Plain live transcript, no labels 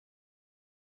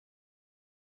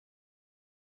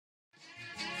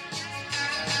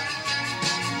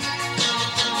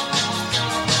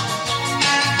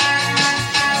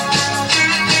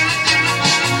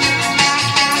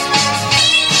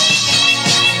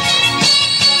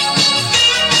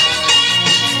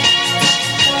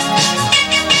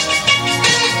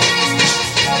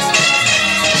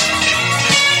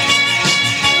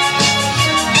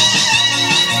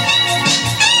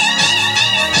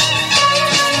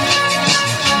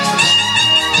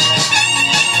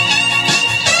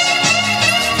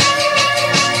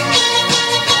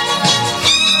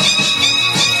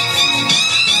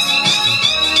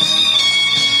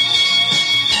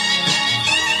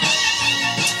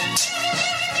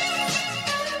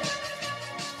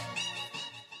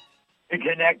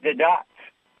connect the dots.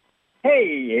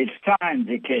 Hey, it's time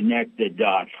to connect the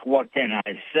dots. What can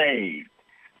I say?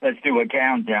 Let's do a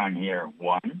countdown here.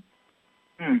 1,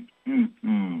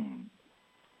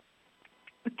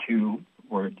 2,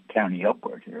 we're counting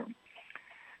upward here.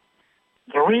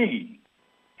 3,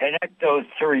 connect those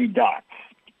 3 dots.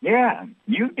 Yeah,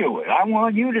 you do it. I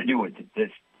want you to do it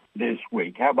this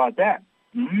week. How about that?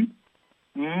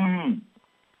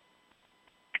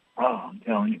 Oh, I'm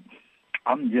telling you,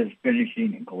 I'm just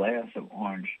finishing a glass of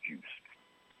orange juice.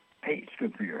 Hey, it's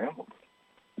good for your health.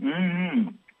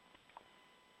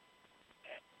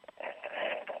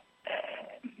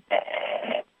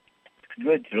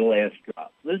 Good to the last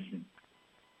drop. Listen,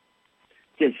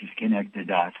 this is Connect the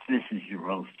Dots. This is your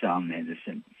host, Tom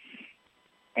Edison.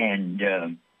 And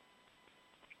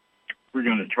we're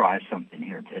going to try something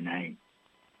here tonight.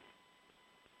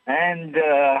 And,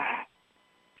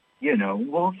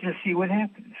 we'll just see what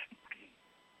happens.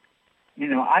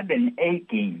 I've been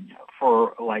aching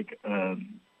for,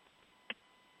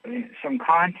 some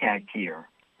contact here.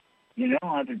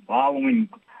 I've been following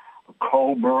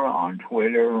Cobra on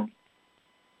Twitter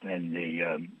and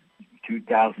the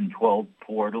 2012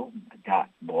 portal,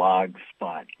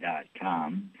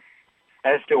 .blogspot.com,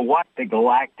 as to what the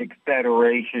Galactic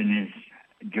Federation is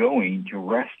doing to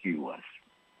rescue us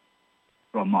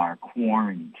from our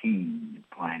quarantined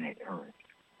planet Earth.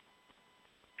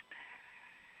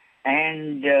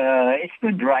 And it's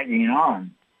been dragging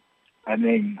on. I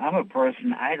mean, I'm a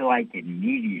person, I like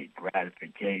immediate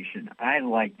gratification. I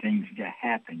like things to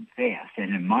happen fast.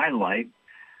 And in my life,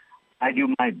 I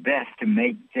do my best to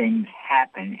make things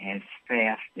happen as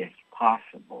fast as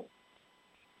possible.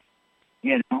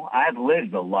 I've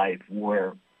lived a life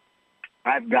where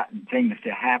I've gotten things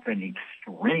to happen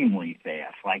extremely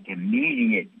fast, like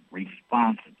immediate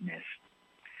responsiveness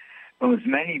from as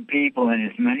many people and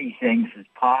as many things as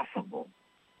possible.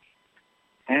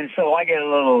 And so I get a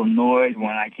little annoyed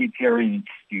when I keep hearing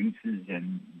excuses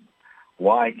and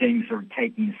why things are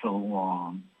taking so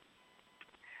long.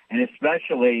 And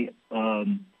especially,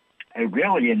 it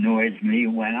really annoys me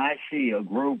when I see a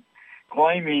group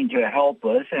claiming to help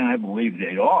us, and I believe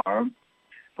they are,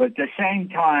 but at the same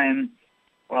time,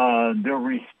 their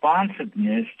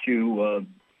responsiveness to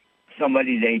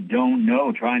somebody they don't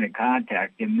know trying to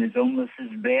contact them is almost as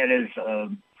bad as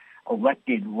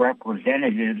elected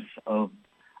representatives of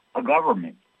a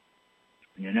government,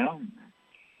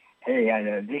 Hey,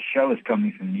 this show is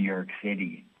coming from New York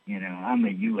City. I'm a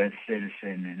U.S.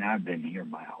 citizen, and I've been here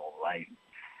my whole life.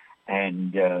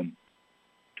 And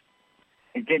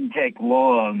it didn't take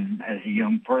long as a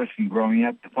young person growing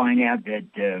up to find out that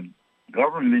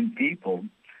government people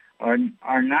are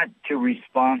not too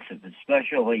responsive,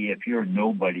 especially if you're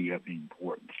nobody of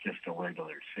importance, just a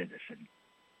regular citizen.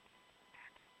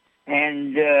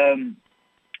 And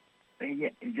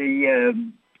the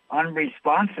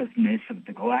unresponsiveness of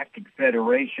the Galactic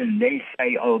Federation, they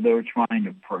say, they're trying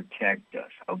to protect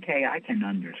us. Okay, I can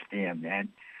understand that.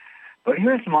 But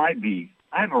here's my beef.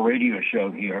 I have a radio show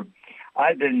here.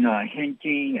 I've been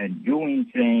hinting and doing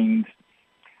things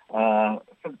for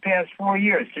the past 4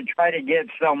 years to try to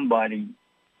get somebody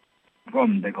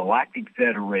from the Galactic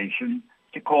Federation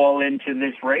to call into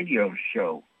this radio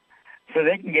show so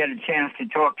they can get a chance to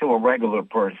talk to a regular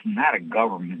person, not a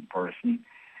government person.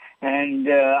 And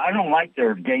I don't like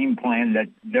their game plan that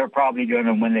they're probably going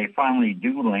to, when they finally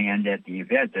do land at the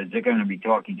event, that they're going to be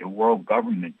talking to world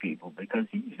government people, because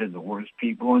these are the worst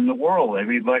people in the world.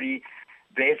 Everybody,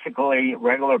 basically,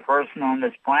 regular person on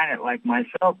this planet like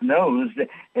myself, knows that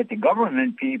the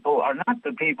government people are not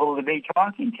the people to be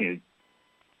talking to.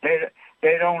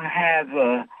 They don't have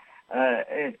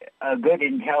a good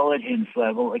intelligence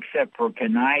level except for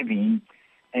conniving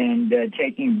and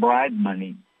taking bribe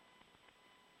money.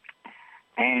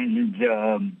 And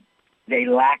they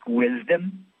lack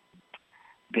wisdom,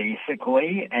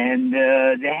 basically, and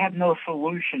they have no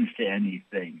solutions to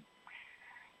anything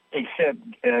except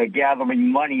gathering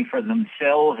money for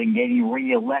themselves and getting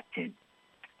reelected.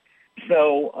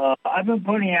 So I've been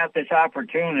putting out this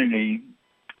opportunity,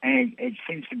 and it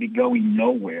seems to be going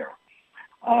nowhere.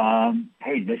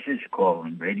 Hey, this is a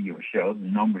call-in radio show. The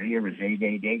number here is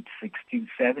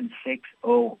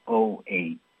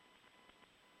 888-627-6008.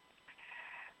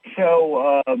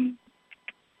 So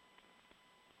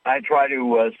I try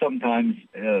to sometimes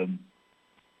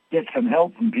get some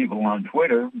help from people on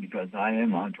Twitter, because I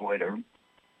am on Twitter.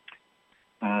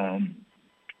 And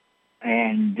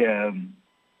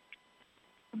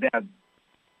about,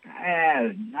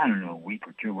 I don't know, a week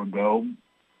or two ago,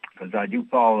 because I do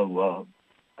follow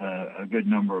a good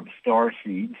number of star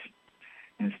seeds,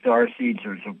 and star seeds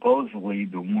are supposedly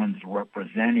the ones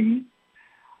representing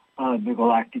the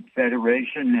Galactic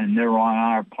Federation, and they're on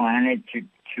our planet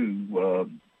to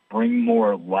bring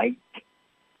more light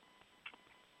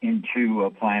into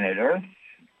planet Earth,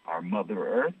 our Mother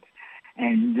Earth,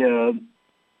 and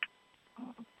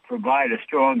provide a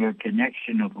stronger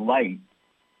connection of light,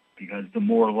 because the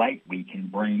more light we can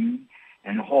bring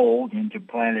and hold into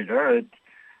planet Earth,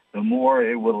 the more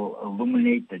it will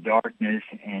illuminate the darkness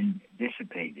and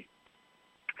dissipate it.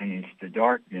 And it's the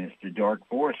darkness, the dark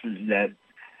forces that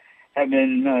have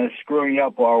been screwing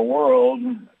up our world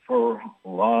for a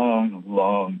long,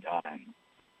 long time.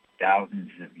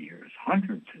 Thousands of years,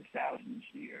 hundreds of thousands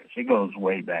of years. It goes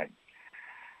way back.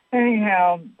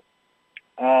 Anyhow,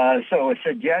 so a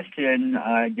suggestion,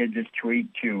 I did this tweet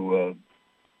to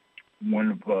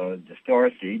one of the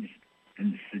starseeds,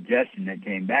 and the suggestion that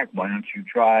came back, why don't you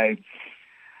try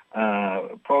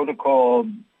protocol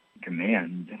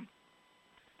command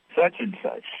such and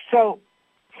such. So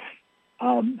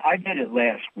I did it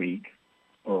last week,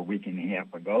 or a week and a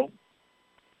half ago,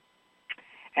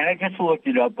 and I just looked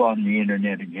it up on the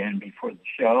internet again before the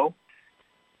show,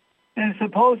 and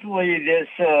supposedly this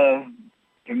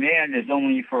command is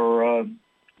only for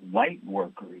light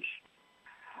workers.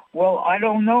 Well, I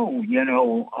don't know,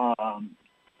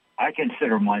 I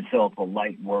consider myself a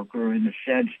light worker in the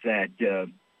sense that,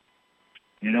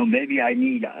 maybe I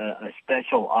need a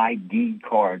special ID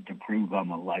card to prove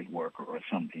I'm a light worker or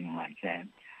something like that.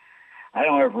 I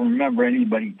don't ever remember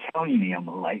anybody telling me I'm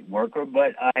a light worker,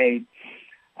 but in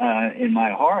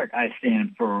my heart, I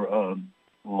stand for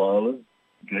love,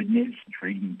 goodness,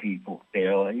 treating people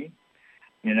fairly,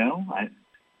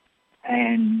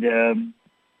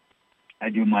 I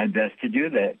do my best to do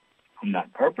that. I'm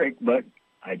not perfect, but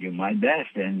I do my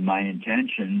best, and my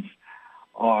intentions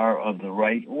are of the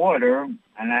right order,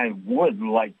 and I would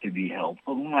like to be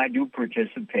helpful, and I do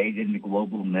participate in the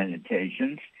global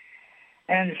meditations.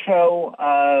 And so,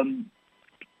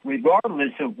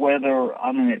 regardless of whether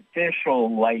I'm an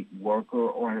official light worker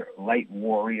or light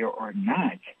warrior or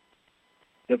not,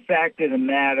 the fact of the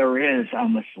matter is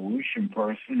I'm a solution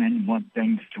person and want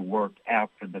things to work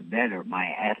out for the better.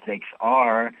 My ethics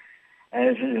are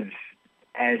as in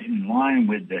line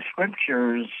with the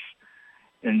scriptures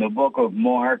in the book of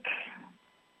Mark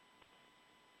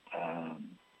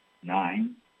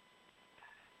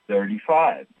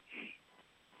 9:35.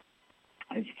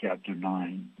 It's chapter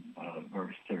 9,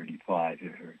 verse 35,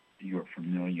 if you're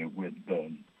familiar with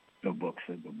the books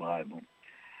of the Bible.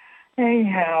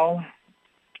 Anyhow,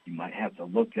 you might have to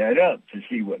look that up to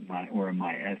see where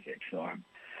my ethics are.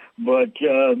 But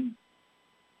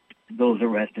those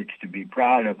are ethics to be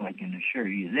proud of, I can assure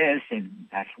you this, and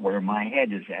that's where my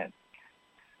head is at.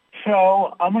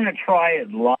 So I'm going to try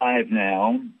it live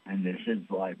now, and this is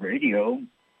live radio.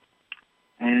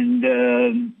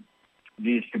 And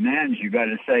these commands, you got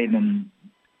to say them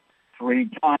 3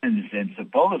 times. And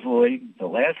supposedly, the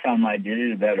last time I did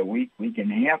it, about a week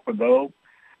and a half ago,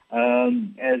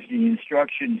 as the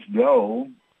instructions go,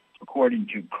 according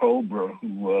to Cobra,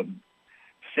 who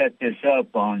set this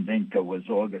up on, I think it was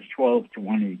August 12,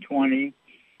 2020,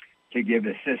 to give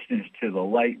assistance to the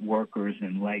light workers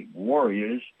and light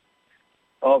warriors,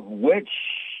 of which,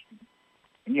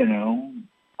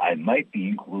 I might be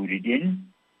included in.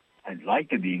 I'd like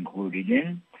to be included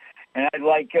in. And I'd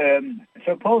like,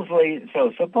 supposedly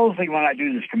when I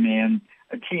do this command,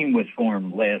 a team was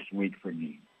formed last week for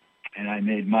me. And I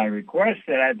made my request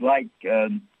that I'd like a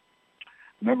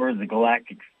member of the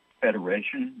Galactic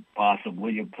Federation,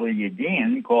 possibly a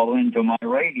Pleiadian, call into my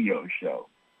radio show.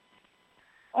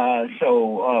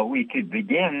 So we could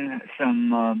begin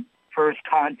some first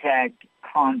contact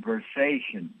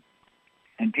conversation.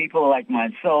 And people like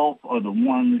myself are the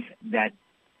ones that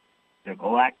the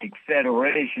Galactic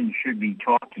Federation should be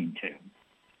talking to,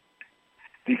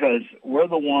 because we're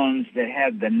the ones that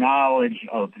have the knowledge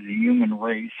of the human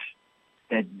race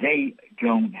that they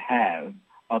don't have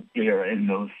up there in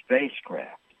those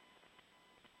spacecraft.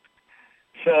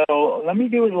 So let me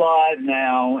do it live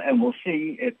now, and we'll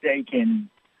see if they can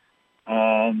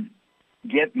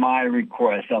get my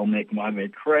request. I'll make my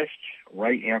request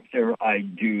right after I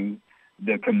do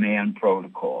the command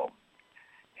protocol.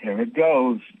 Here it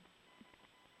goes.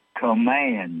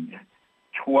 Command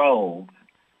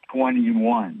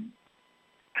 1221.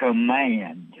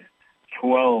 Command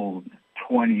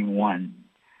 1221.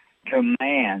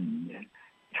 Command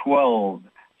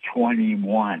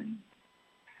 1221.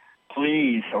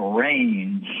 Please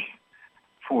arrange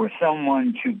for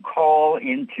someone to call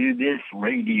into this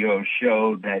radio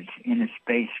show that's in a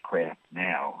spacecraft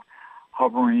now,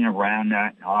 hovering around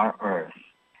our Earth.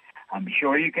 I'm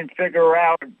sure they can figure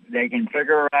out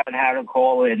how to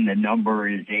call in. The number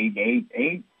is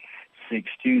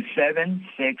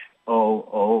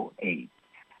 627-6008.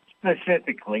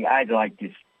 Specifically, I'd like to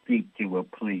speak to a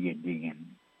Pleiadian.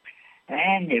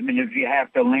 And even if you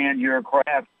have to land your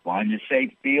craft, find a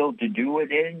safe field to do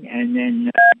it in, and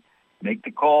then make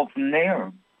the call from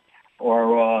there.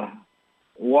 Or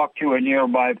walk to a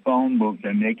nearby phone booth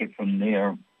and make it from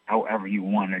there, however you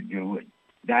want to do it.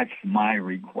 That's my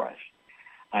request.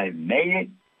 I've made it.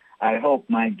 I hope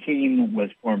my team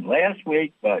was formed last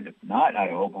week, but if not, I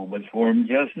hope it was formed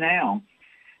just now.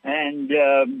 And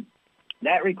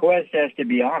that request has to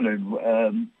be honored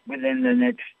within the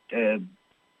next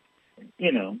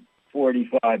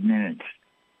 45 minutes.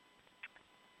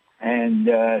 And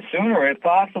sooner if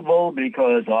possible,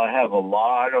 because I have a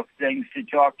lot of things to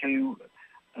talk to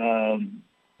a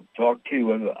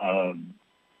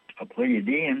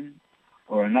Pleiadian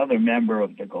or another member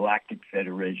of the Galactic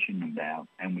Federation about,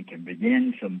 and we can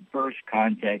begin some first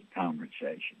contact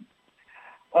conversation.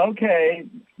 Okay,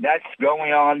 that's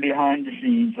going on behind the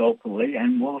scenes, hopefully,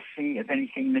 and we'll see if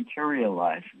anything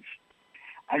materializes.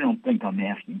 I don't think I'm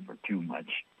asking for too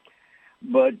much,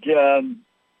 but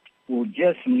we'll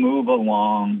just move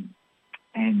along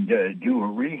and do a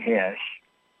rehash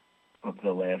of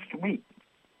the last week.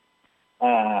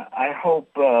 I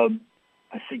hope a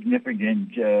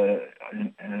significant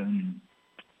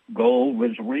goal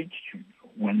was reached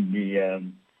when the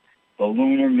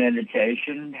lunar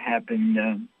meditation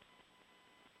happened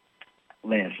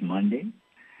last Monday,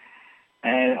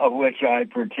 of which I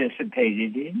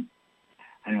participated in.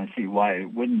 I don't see why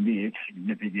it wouldn't be a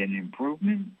significant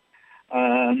improvement.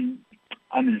 I'm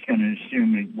just going to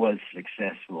assume it was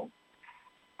successful.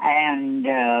 And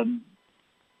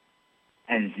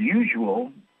as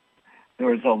usual,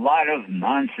 there's a lot of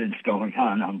nonsense going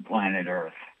on planet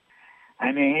Earth.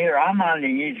 I mean, here, I'm on the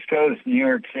East Coast, New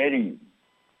York City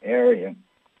area.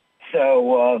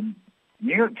 So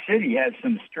New York City has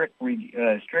some strict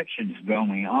restrictions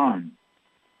going on.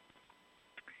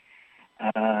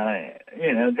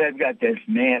 They've got this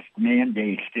mask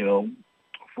mandate still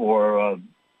for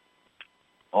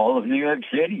all of New York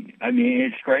City. I mean,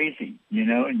 it's crazy,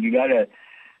 and you got to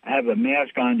have a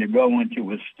mask on to go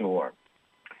into a store.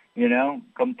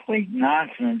 Complete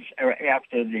nonsense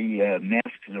after the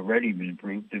masks have already been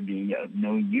proved to be of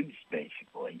no use,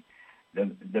 basically,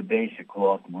 the basic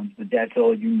cloth ones, but that's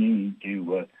all you need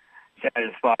to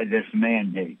satisfy this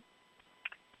mandate.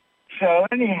 So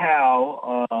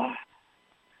anyhow,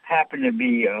 happened to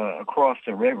be across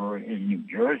the river in New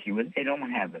Jersey, where they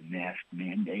don't have a mask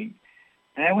mandate.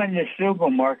 And I went to the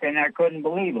supermarket, and I couldn't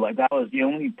believe it. Like, I was the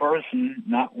only person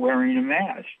not wearing a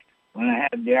mask when I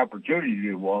had the opportunity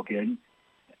to walk in.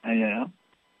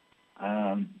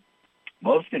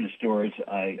 Most of the stores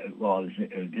I was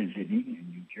visiting in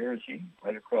New Jersey,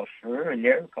 right across the river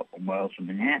there, a couple miles from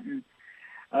Manhattan.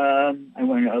 I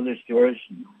went to other stores,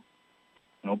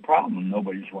 no problem.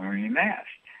 Nobody's wearing a mask.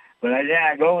 But then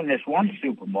I go in this one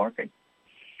supermarket,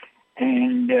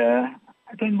 and I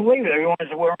couldn't believe it.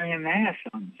 Everyone's wearing a mask.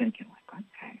 I'm thinking, like, what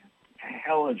the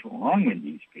hell is wrong with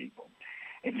these people?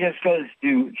 It just goes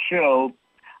to show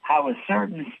how a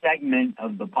certain segment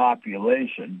of the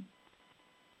population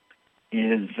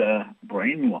is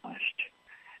brainwashed,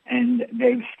 and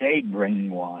they've stayed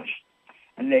brainwashed,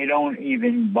 and they don't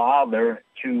even bother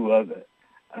to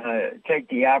take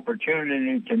the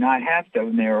opportunity to not have to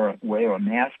wear a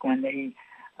mask when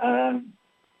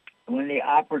the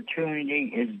opportunity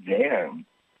is there.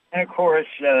 And of course,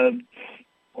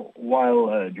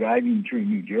 while driving through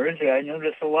New Jersey, I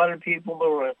noticed a lot of people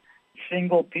who were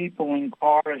single people in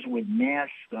cars with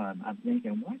masks on. I'm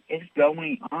thinking, what is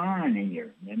going on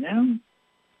here,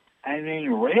 I mean,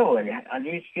 really,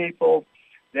 these people,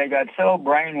 they got so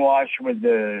brainwashed with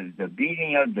the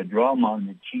beating of the drum on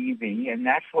the TV, and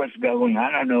that's what's going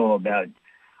on. I don't know about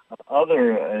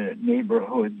other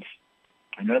neighborhoods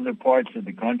in other parts of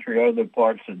the country, other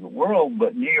parts of the world,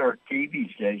 but New York TV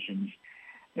stations,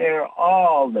 they're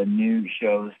all the news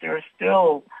shows. They're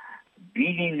still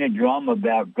beating the drum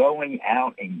about going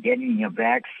out and getting a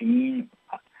vaccine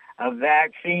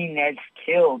that's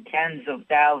killed tens of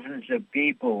thousands of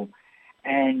people,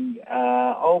 and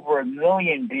over 1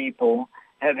 million people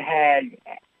have had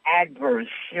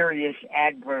serious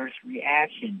adverse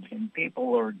reactions, and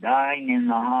people are dying in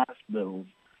the hospitals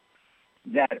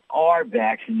that are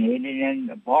vaccinated,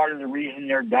 and part of the reason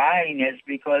they're dying is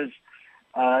because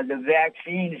the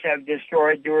vaccines have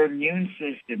destroyed their immune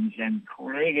systems and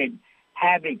created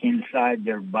havoc inside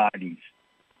their bodies.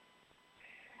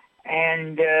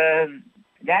 And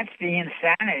that's the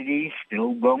insanity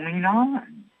still going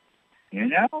on,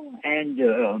 and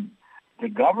the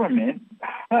government,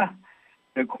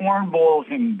 the cornballs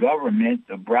in government,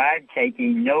 the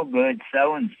brag-taking, no-good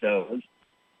so-and-sos,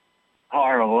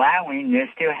 are allowing this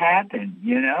to happen,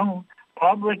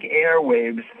 Public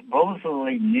airwaves,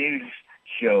 supposedly news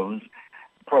shows,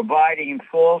 providing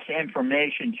false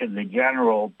information to the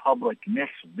general public,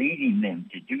 misleading them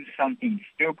to do something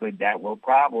stupid that will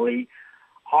probably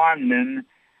harm them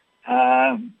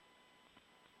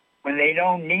when they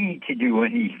don't need to do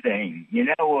anything.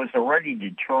 It was already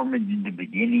determined in the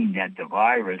beginning that the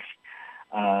virus,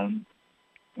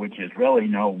 which is really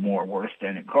no more worse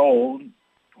than a cold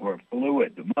or flu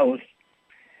at the most,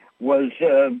 was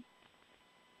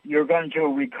you're going to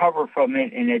recover from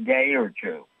it in a day or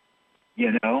two.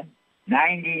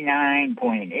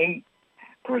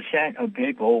 99.8% of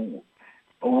people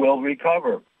will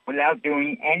recover without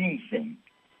doing anything.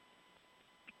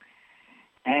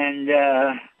 And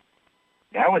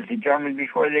that was determined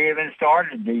before they even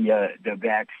started the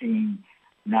vaccine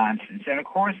nonsense. And, of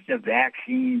course, the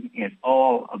vaccine is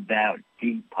all about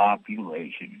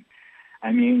depopulation.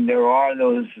 I mean, there are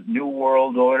those New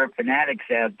World Order fanatics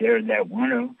out there that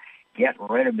want to get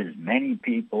rid of as many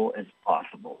people as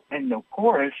possible. And, of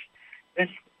course, this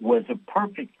was a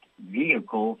perfect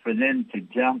vehicle for them to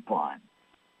jump on.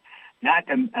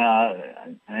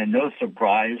 And no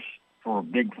surprise for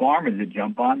Big Pharma to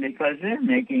jump on, because they're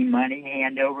making money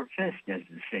hand over fist, as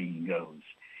the saying goes.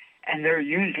 And they're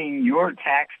using your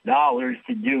tax dollars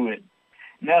to do it.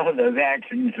 No, the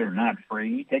vaccines are not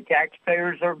free. The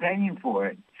taxpayers are paying for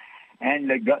it. And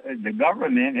the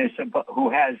government, who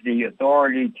has the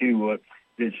authority to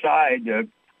decide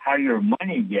how your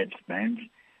money gets spent,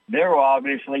 they're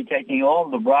obviously taking all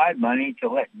the bribe money to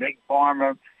let Big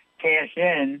Pharma cash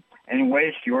in and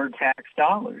waste your tax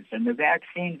dollars. And the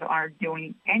vaccines aren't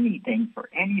doing anything for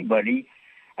anybody.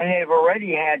 And they've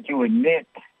already had to admit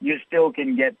you still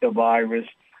can get the virus.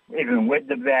 Even with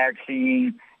the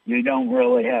vaccine, you don't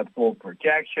really have full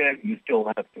protection. You still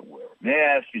have to wear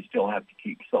masks. You still have to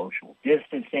keep social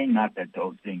distancing. Not that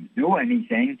those things do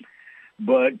anything.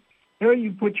 But here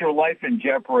you put your life in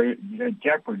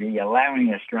jeopardy,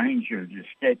 allowing a stranger to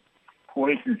stick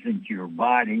poisons into your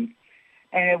body.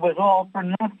 And it was all for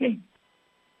nothing.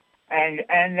 And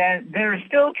then they're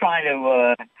still trying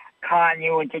to con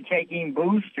you into taking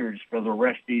boosters for the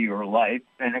rest of your life.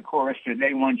 And, of course, if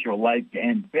they want your life to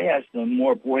end fast, the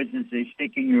more poisons they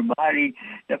stick in your body,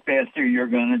 the faster you're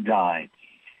going to die.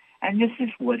 And this is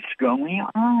what's going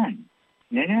on,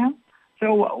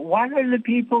 So what are the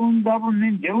people in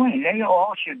government doing? They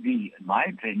all should be, in my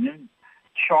opinion,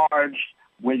 charged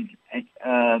with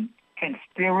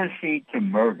conspiracy to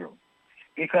murder.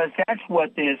 Because that's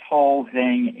what this whole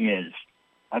thing is.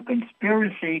 A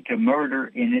conspiracy to murder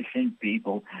innocent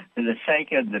people for the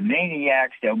sake of the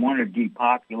maniacs that want to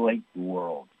depopulate the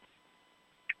world.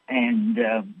 And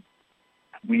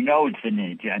we know it's an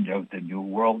agenda of the New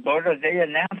World Order. They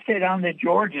announced it on the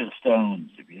Georgia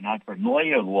Stones. If you're not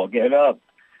familiar, look it up.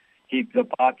 Keep the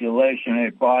population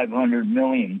at 500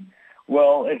 million.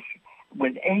 Well, if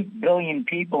with 8 billion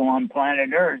people on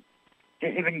planet Earth, to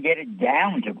even get it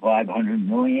down to 500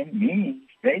 million means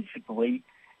basically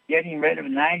getting rid of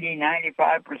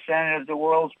 95% of the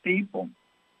world's people.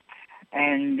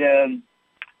 And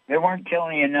they weren't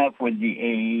killing enough with the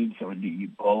AIDS or the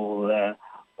Ebola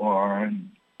or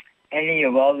any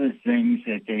of other things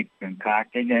that they've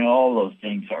concocted, and all those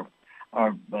things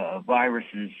are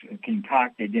viruses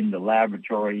concocted in the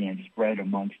laboratory and spread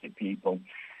amongst the people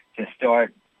to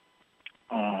start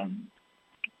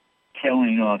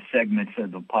killing off segments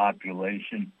of the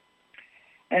population.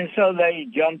 And so they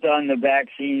jumped on the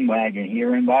vaccine wagon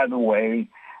here. And by the way,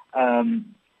 I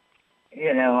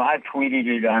tweeted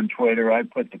it on Twitter. I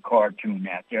put the cartoon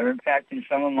out there. In fact, in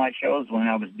some of my shows when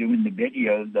I was doing the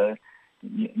video,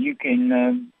 you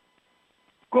can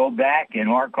go back and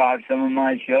archive some of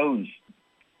my shows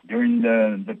during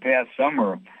the past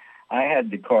summer. I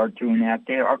had the cartoon out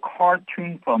there, a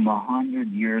cartoon from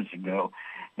 100 years ago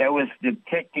that was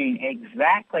depicting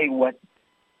exactly what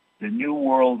the New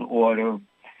World Order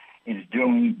is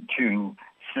doing to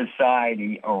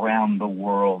society around the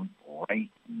world right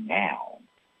now.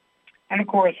 And, of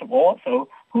course, also,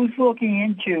 who's looking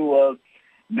into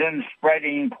them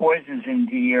spreading poisons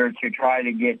into the air to try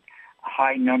to get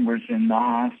high numbers in the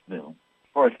hospital?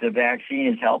 Of course, the vaccine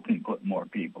is helping put more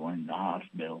people in the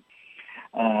hospital.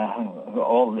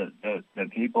 All the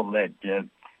people that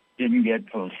didn't get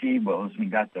placebos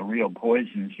and got the real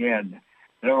poisons,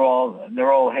 they're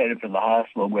all headed for the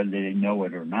hospital whether they know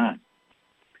it or not.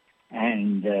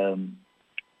 And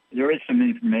there is some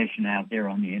information out there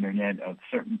on the internet of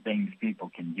certain things people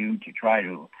can do to try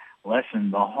to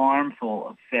lessen the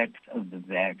harmful effects of the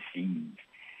vaccines.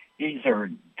 These are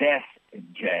death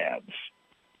jabs.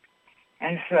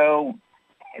 And so,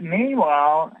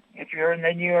 meanwhile, if you're in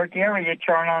the New York area,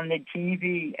 turn on the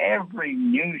TV, every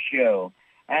news show,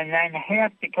 and then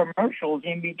half the commercials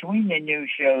in between the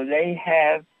news show, they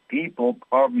have people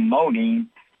promoting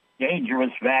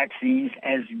dangerous vaccines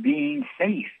as being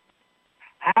safe.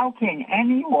 How can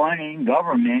anyone in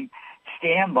government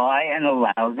stand by and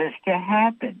allow this to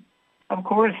happen? Of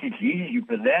course, it's easy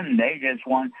for them.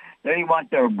 They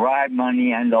want their bribe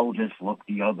money, and they'll just look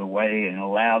the other way and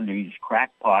allow these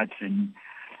crackpots and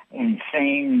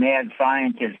insane mad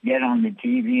scientists get on the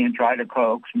TV and try to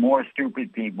coax more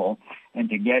stupid people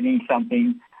into getting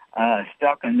something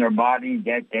stuck in their body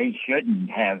that they shouldn't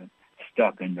have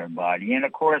stuck in their body. And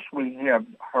of course, we have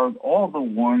heard all the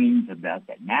warnings about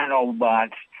the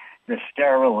nanobots, the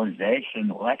sterilization.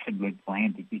 Well, that's a good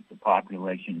plan to keep the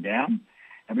population down.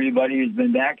 Everybody who's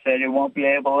been vaccinated won't be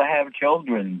able to have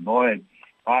children. Boy,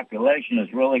 population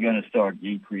is really going to start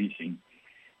decreasing.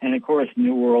 And of course,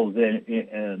 New World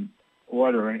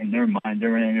Order, in their mind,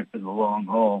 they're in it for the long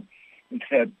haul,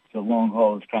 except the long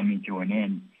haul is coming to an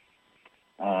end.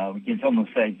 We can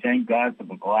almost say, thank God for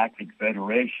the Galactic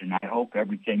Federation. I hope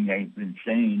everything they've been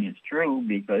saying is true,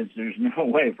 because there's no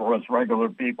way for us regular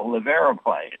people to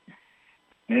verify it.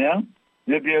 You know?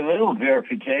 There'd be a little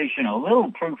verification, a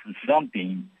little proof of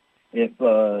something if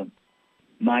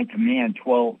my command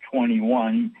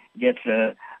 1221 gets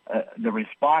the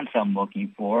response I'm looking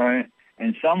for,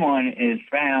 and someone is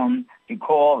found to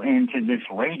call into this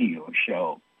radio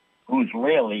show who's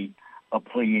really a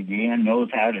Pleiadian, knows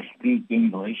how to speak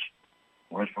English,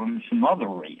 or from some other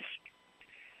race.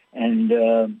 And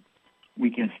we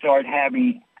can start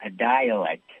having a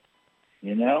dialect,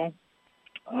 you know?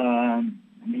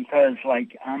 Because,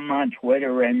 like, I'm on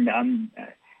Twitter, and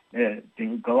the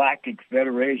Galactic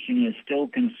Federation is still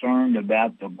concerned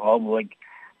about the public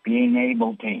being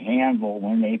able to handle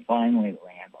when they finally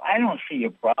land. I don't see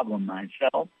a problem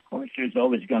myself. Of course, there's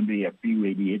always going to be a few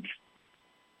idiots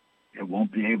that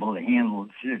won't be able to handle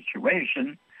the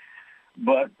situation,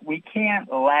 but we can't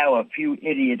allow a few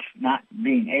idiots not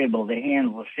being able to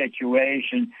handle the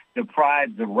situation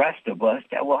deprive the rest of us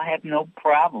that will have no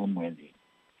problem with it.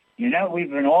 You know, we've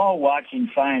been all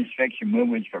watching science fiction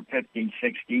movies for 50,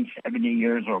 60, 70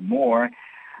 years or more,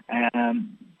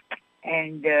 and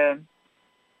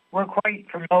we're quite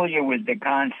familiar with the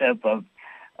concept of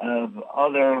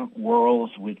other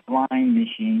worlds with flying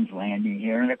machines landing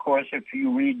here. And, of course, if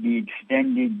you read the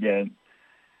extended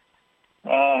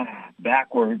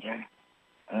backwards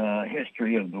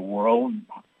history of the world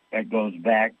that goes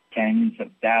back tens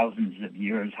of thousands of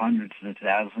years, hundreds of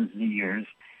thousands of years,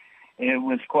 it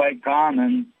was quite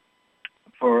common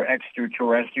for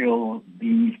extraterrestrial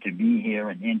beings to be here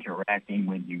and interacting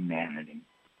with humanity.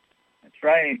 That's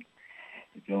right.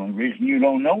 The only reason you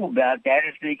don't know about that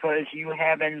is because you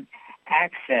haven't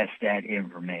accessed that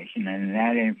information, and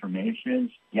that information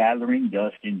is gathering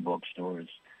dust in bookstores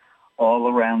all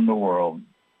around the world.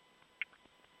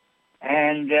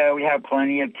 And we have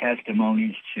plenty of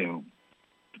testimonies, too.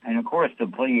 And, of course, the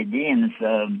Pleiadians,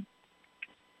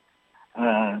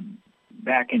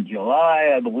 back in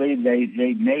July, I believe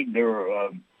they made their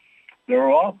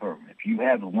offer. If you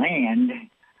have land,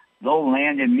 they'll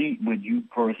land and meet with you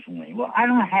personally. Well, I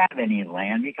don't have any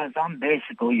land because I'm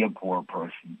basically a poor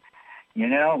person, you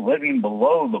know, living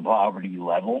below the poverty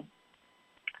level.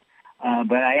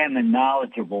 But I am a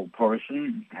knowledgeable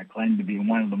person. I claim to be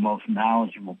one of the most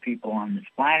knowledgeable people on this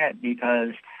planet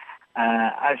because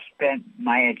I've spent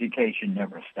my education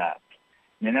never stopped.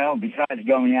 You know, besides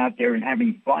going out there and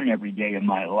having fun every day of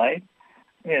my life,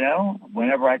 you know,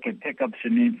 whenever I could pick up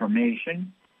some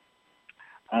information,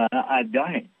 I've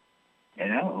done it. You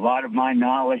know, a lot of my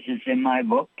knowledge is in my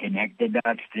book, Connected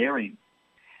Dots Theory.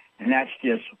 And that's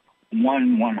just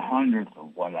 1/100th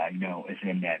of what I know is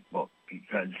in that book,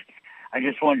 because I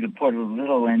just wanted to put a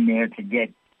little in there to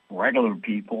get regular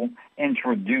people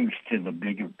introduced to the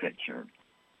bigger picture,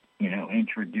 you know,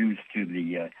 introduced to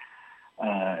the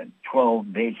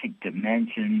 12 basic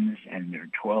dimensions and their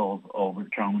 12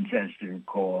 overtones, as they're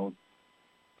called.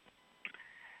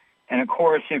 And, of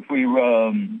course, if we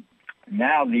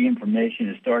now the information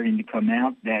is starting to come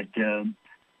out that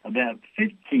about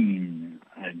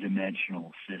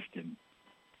 15-dimensional system.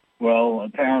 Well,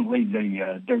 apparently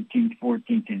the 13th,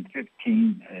 14th, and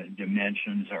 15th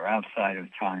dimensions are outside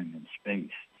of time and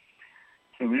space.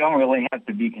 So we don't really have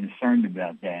to be concerned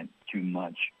about that too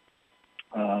much.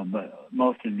 But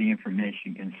most of the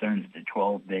information concerns the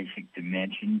 12 basic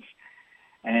dimensions,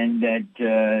 and that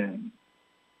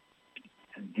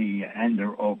and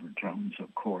their overtones,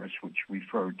 of course, which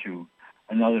refer to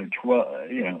another 12,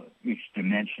 each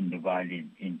dimension divided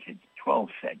into 12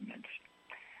 segments.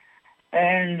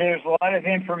 And there's a lot of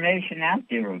information out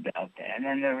there about that,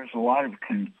 and there's a lot of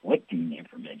conflicting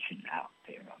information out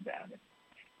there about it.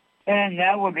 And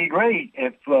that would be great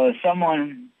if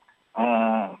someone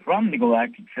from the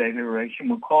Galactic Federation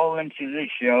would call into this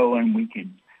show and we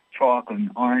could talk and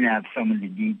iron out some of the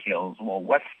details. Well,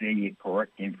 what's the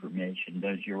correct information?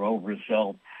 Does your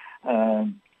overself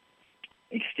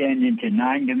extend into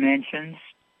 9 dimensions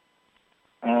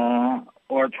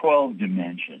or 12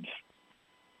 dimensions?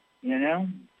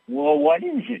 Well, what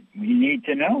is it? We need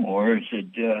to know, or is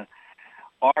it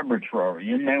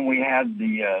arbitrary? And then we have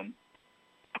the,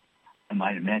 I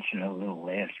might have mentioned a little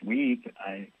last week,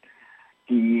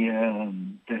 the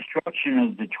destruction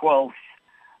of the 12th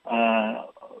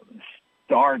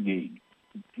Stargate.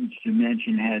 Each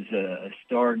dimension has a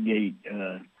Stargate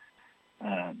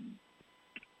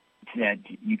that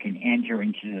you can enter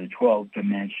into the 12th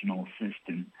dimensional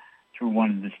system through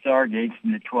one of the Stargates,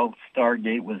 and the 12th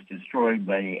Stargate was destroyed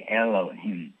by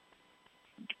Elohim,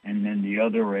 and then the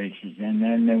other races. And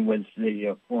then there was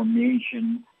the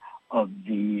formation of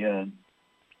the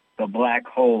black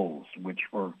holes, which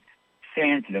were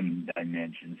phantom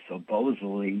dimensions.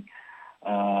 Supposedly,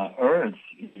 Earth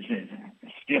is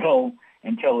still,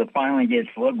 until it finally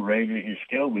gets liberated, is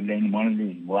still within one of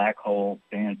these black hole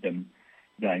phantom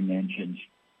dimensions,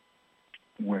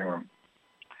 where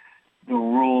the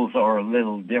rules are a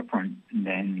little different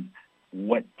than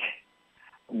what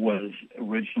was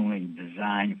originally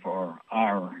designed for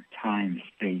our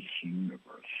time-space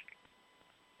universe.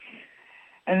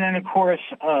 And then, of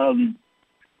course,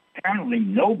 apparently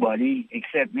nobody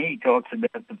except me talks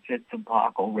about the fifth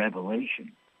apocalyptic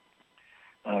revelation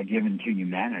given to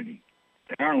humanity.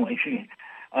 Apparently,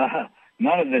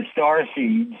 none of the star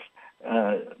seeds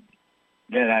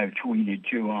that I've tweeted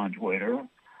to on Twitter,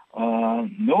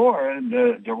 nor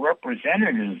the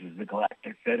representatives of the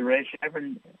Galactic Federation ever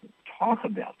talk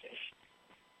about this,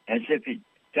 as if it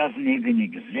doesn't even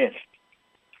exist.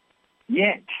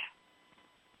 Yet,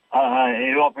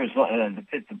 it offers, the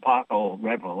fifth apocalyptic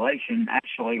revelation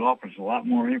actually offers a lot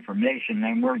more information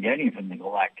than we're getting from the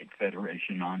Galactic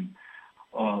Federation on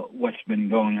what's been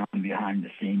going on behind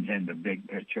the scenes and the big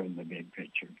picture of the big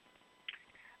picture.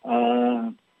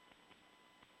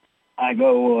 I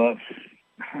go,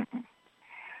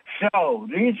 so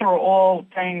these are all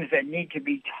things that need to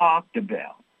be talked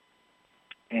about.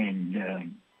 And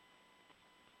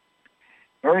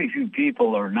very few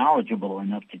people are knowledgeable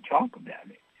enough to talk about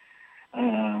it.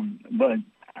 But,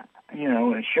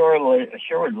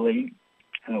 assuredly,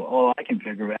 all I can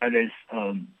figure out is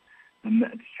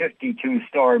the 52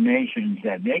 star nations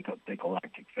that make up the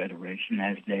Galactic Federation,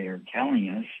 as they are telling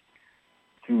us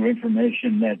through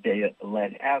information that they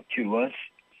let out to us,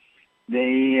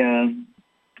 they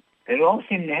all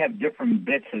seem to have different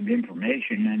bits of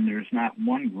information, and there's not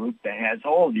one group that has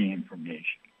all the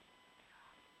information.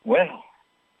 Well,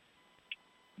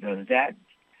 does that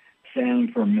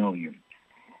sound familiar?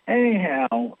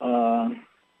 Anyhow,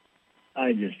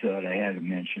 I just thought I had to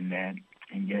mention that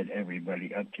and get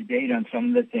everybody up to date on some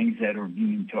of the things that are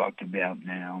being talked about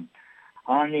now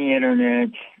on the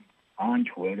internet, on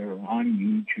Twitter,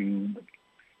 on YouTube.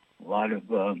 A lot of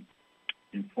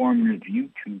informative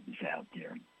YouTubes out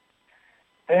there.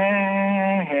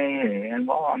 Hey, and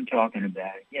while I'm talking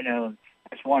about it,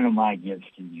 that's one of my gifts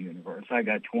to the universe. I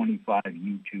got 25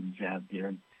 YouTubes out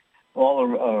there, all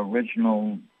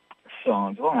original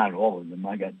songs. Well, not all of them.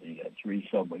 I got the 3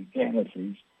 Subway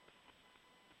Fantasies.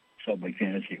 Subway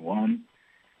Fantasy 1,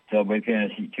 Subway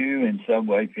Fantasy 2, and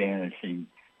Subway Fantasy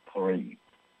 3.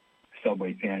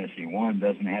 Subway Fantasy 1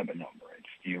 doesn't have a number. It's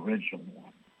the original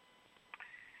one.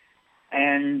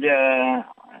 And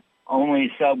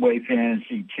only Subway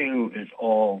Fantasy 2 is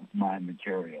all my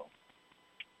material.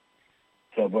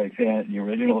 The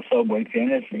original Subway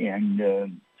Fantasy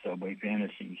and Subway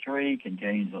Fantasy 3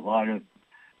 contains a lot of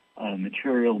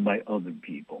material by other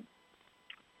people.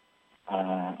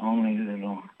 Only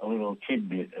a little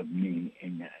tidbit of me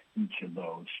in each of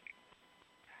those.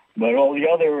 But all the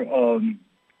other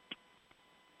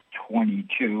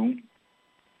 22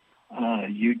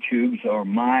 YouTubes are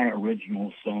my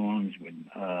original songs with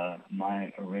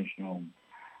my original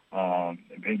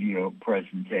video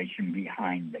presentation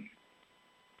behind them.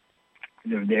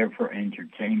 They're there for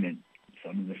entertainment.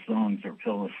 Some of the songs are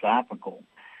philosophical.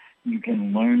 You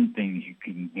can learn things. You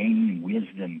can gain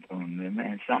wisdom from them.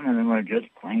 And some of them are just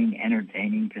plain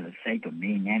entertaining for the sake of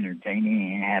being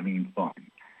entertaining and having fun.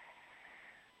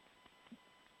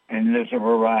 And there's a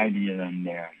variety of them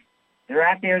there. They're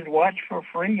out there to watch for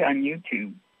free on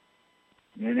YouTube.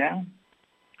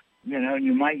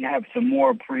 you might have some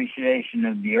more appreciation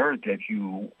of the earth if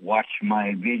you watch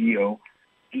my video,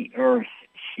 The Earth,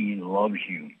 She Loves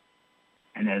You.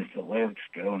 And as the lyrics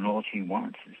go, and all she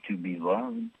wants is to be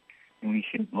loved, and we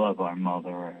should love our Mother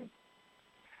Earth.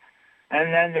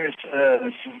 And then there's,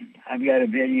 I've got a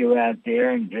video out there,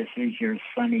 and this is your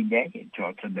sunny day. It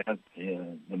talks about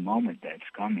the moment that's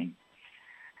coming.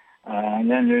 And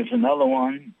then there's another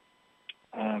one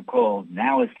called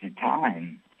Now Is the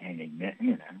Time. And,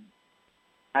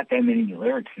 not that many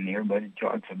lyrics in there, but it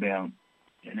talks about,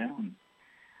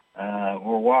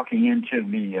 we're walking into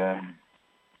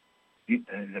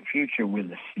the future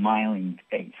with a smiling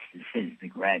face. This is the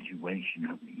graduation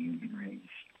of the human race.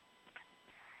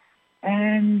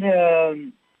 And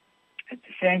at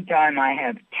the same time, I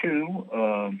have two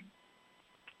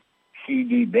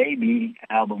CD Baby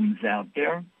albums out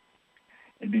there.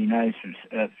 It'd be nice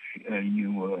if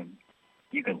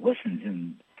you could listen to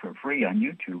them for free on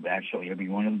YouTube, actually, every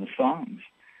one of the songs.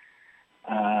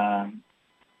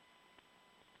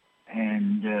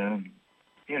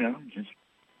 Just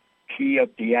key up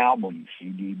the album,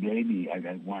 CD Baby. I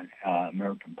got one,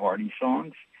 American Party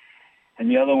songs. And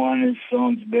the other one is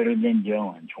Songs Better Than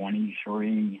Dylan,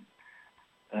 23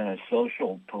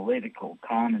 social, political,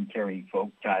 commentary,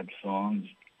 folk-type songs,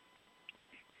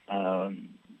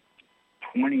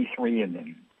 23 of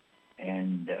them.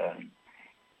 And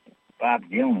Bob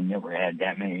Dylan never had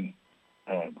that many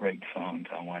great songs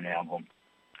on one album.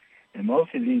 And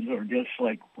most of these are just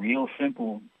like real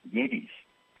simple ditties,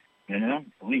 at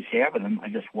least half of them. I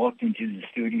just walked into the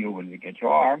studio with a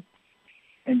guitar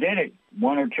and did it,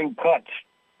 one or two cuts,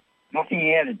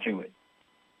 nothing added to it.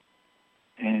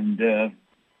 And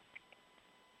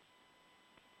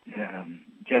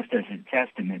just as a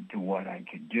testament to what I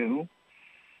could do.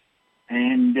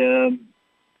 And the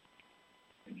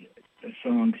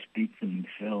songs speak for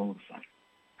themselves.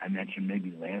 I mentioned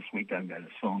maybe last week I've got a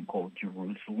song called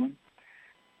Jerusalem.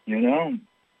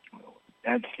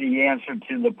 That's the answer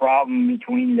to the problem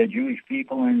between the Jewish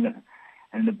people and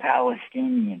the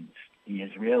Palestinians, the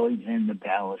Israelis and the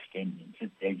Palestinians.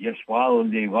 If they just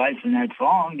followed the advice in that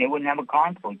song, they wouldn't have a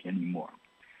conflict anymore.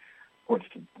 Of course,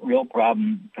 the real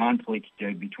conflict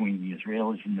between the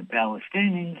Israelis and the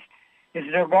Palestinians is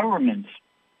their governments.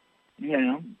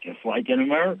 Just like in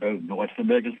America, what's the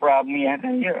biggest problem we have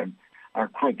here? Our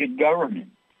crooked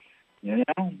government.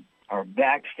 Our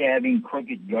backstabbing,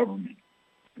 crooked government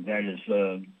that is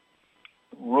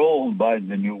ruled by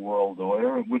the New World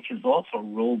Order, which is also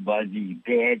ruled by the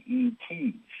bad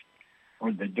ETs,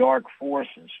 or the dark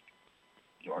forces.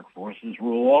 Dark forces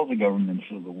rule all the governments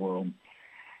of the world.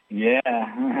 Yeah,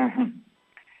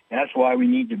 that's why we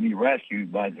need to be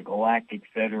rescued by the Galactic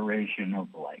Federation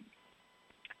of Light.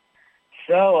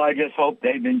 So I just hope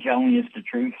they've been telling us the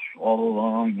truth all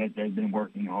along, that they've been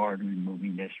working hard,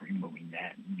 removing this, removing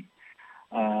that,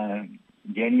 and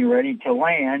getting ready to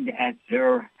land at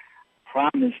their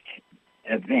promised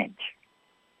event,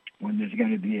 when there's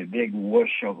going to be a big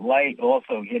whoosh of light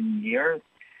also hitting the Earth.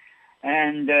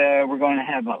 And we're going to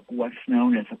have what's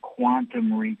known as a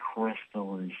quantum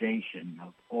recrystallization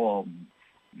of all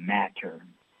matter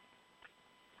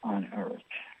on Earth.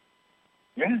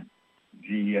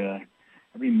 Yeah.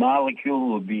 Every molecule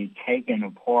will be taken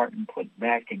apart and put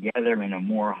back together in a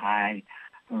more high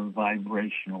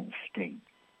vibrational state,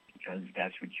 because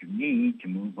that's what you need to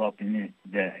move up in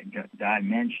the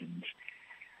dimensions,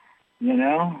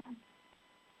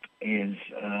 is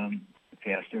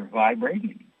faster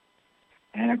vibrating.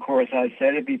 And, of course, I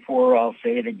said it before, I'll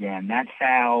say it again. That's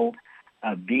how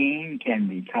a being can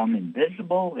become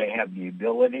invisible. They have the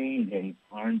ability, they've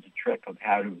learned the trick of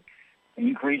how to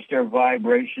increase their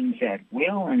vibrations at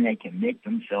will, and they can make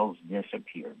themselves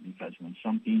disappear. Because when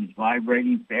something's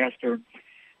vibrating faster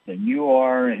than you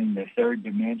are in the third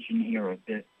dimension here,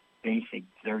 the basic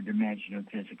third dimension of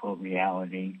physical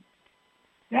reality,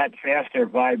 that faster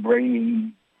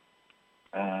vibrating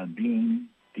being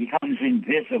becomes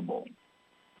invisible.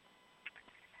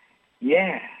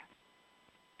 Yeah,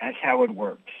 that's how it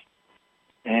works.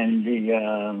 And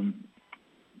the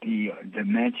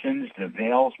dimensions, the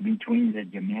veils between the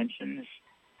dimensions,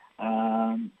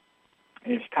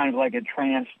 is kind of like a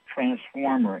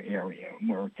transformer area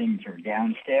where things are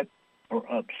downstepped or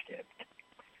upstepped,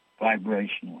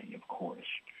 vibrationally, of course.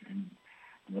 And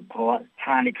the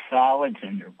platonic solids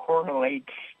and their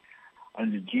correlates are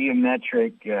the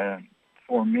geometric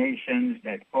formations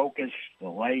that focus the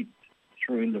light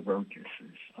through the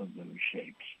vertices of those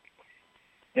shapes.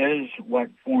 Is what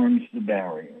forms the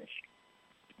barriers.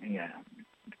 Yeah,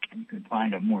 you can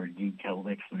find a more detailed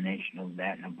explanation of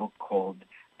that in a book called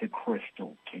The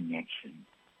Crystal Connection.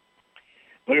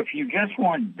 But if you just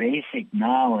want basic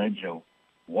knowledge of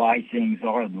why things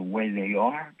are the way they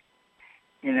are,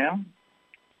 you know,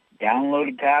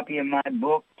 download a copy of my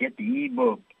book, get the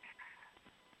ebook,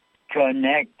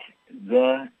 Connect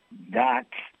the Dots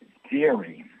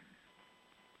Theory.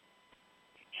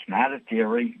 It's not a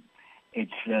theory.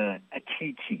 It's a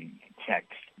teaching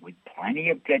text with plenty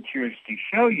of pictures to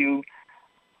show you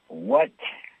what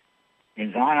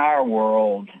is on our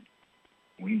world.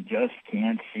 We just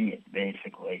can't see it,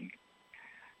 basically.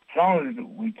 Some of it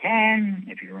we can,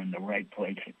 if you're in the right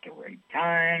place at the right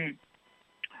time.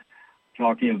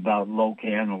 Talking about low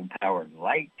candle-powered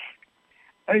light.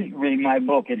 Read my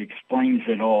book. It explains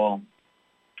it all.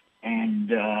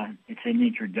 And it's an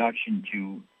introduction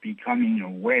to becoming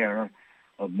aware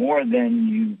of more than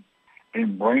you've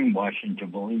been brainwashed into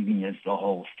believing is the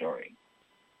whole story.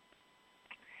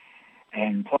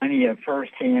 And plenty of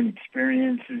first-hand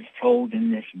experiences told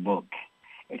in this book.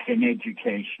 It's an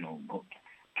educational book.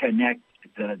 Connect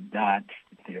the Dots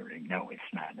Theory. No, it's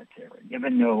not a theory.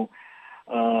 Even though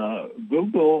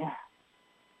Google,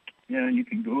 you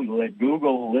can Google it.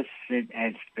 Google lists it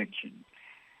as fiction.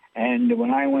 And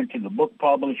when I went to the book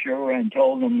publisher and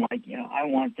told them, I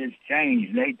want this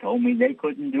changed, they told me they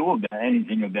couldn't do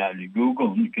anything about it.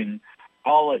 Google, you can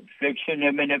call it fiction,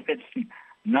 even if it's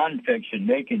nonfiction,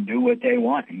 they can do what they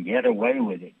want and get away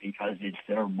with it because it's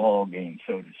their ball game,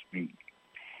 so to speak.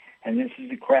 And this is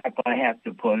the crap I have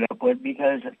to put up with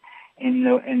because in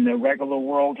the regular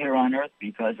world here on Earth,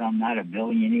 because I'm not a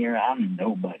billionaire, I'm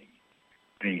nobody,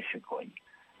 basically.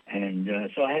 And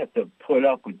so I have to put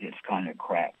up with this kind of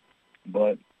crap.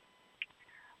 But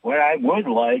what I would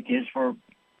like is for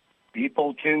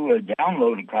people to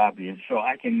download a copy of it so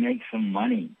I can make some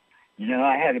money.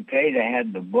 I had to pay to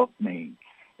have the book made.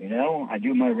 I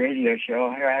do my radio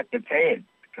show, I have to pay it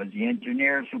because the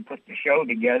engineers who put the show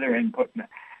together and put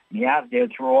me out there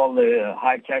through all the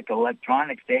high-tech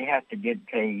electronics, they have to get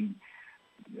paid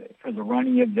for the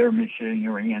running of their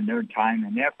machinery and their time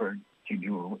and effort to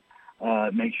do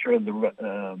make sure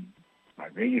my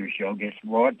radio show gets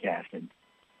broadcasted.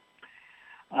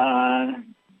 So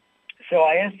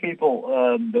I asked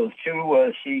people, those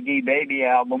two CD Baby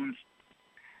albums,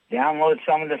 download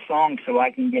some of the songs so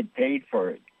I can get paid for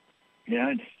it.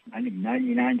 It's, I think,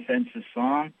 99 cents a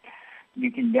song.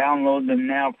 You can download them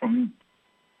now from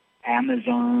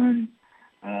Amazon,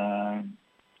 iTunes,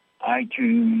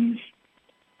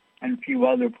 and a few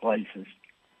other places.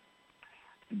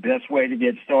 The best way to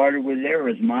get started with there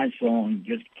is my song.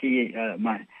 Just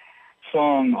my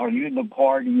song, Are You the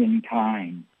Partying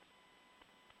Kind?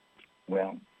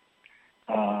 Well,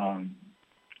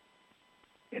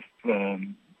 if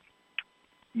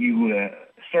you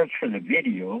search for the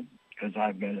video, because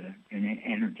I've got an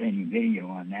entertaining video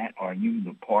on that, Are You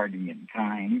the Partying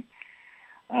Kind?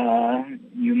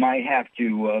 You might have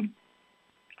to,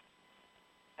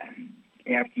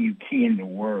 after you key in the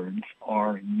words,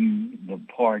 Are You the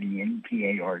Partying,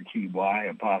 P-A-R-T-Y,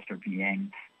 apostrophe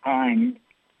N, kind,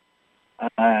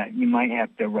 you might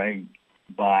have to write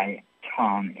by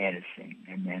Tom Edison,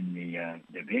 and then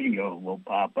the video will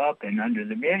pop up, and under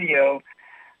the video,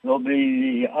 there'll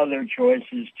be the other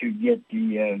choices to get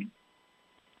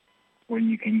where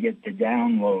you can get the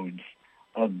downloads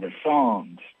of the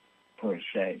songs, per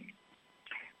se.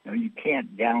 No, you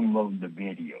can't download the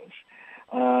videos.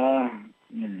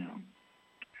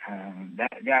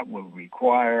 That would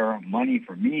require money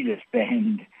for me to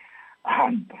spend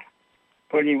on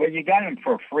putting, well, you got them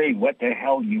for free. What the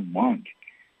hell you want?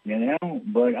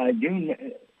 But I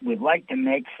would like to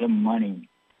make some money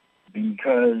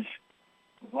because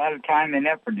a lot of time and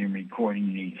effort in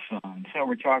recording these songs. So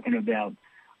we're talking about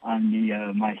on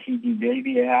the my CD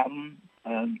Baby album,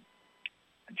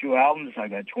 2 albums, I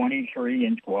got 23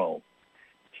 and 12.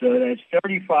 So that's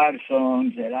 35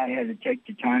 songs that I had to take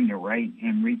the time to write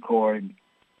and record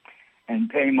and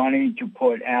pay money to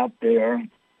put out there,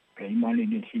 pay money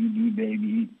to CD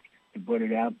Baby to put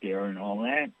it out there and all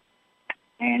that.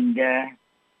 And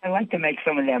I like to make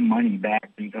some of that money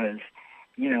back because,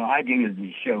 I do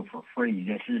this show for free.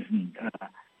 This isn't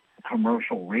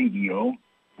commercial radio.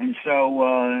 And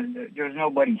so there's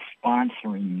nobody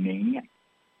sponsoring me,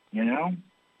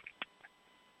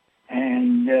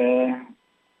 And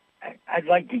I'd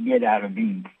like to get out of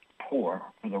being poor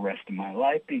for the rest of my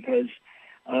life because,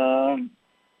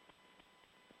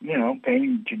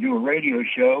 paying to do a radio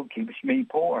show keeps me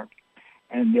poor.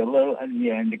 And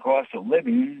the cost of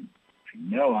living,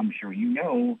 I'm sure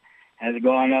has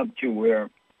gone up to where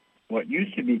what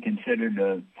used to be considered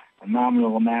a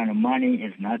nominal amount of money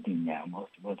is nothing now.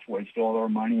 Most of us waste all our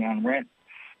money on rent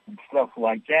and stuff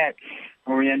like that,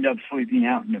 or we end up sleeping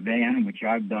out in the van, which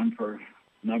I've done for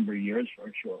number of years, for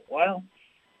a short while.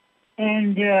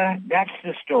 And that's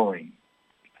the story.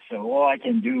 So all I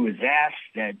can do is ask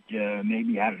that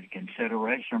maybe out of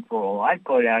consideration for all I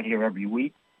put out here every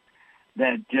week,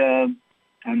 that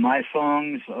and my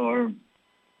songs they're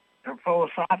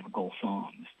philosophical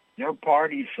songs. They're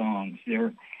party songs.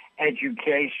 They're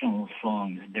educational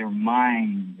songs. They're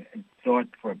mind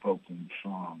thought-provoking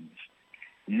songs.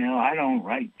 I don't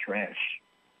write trash,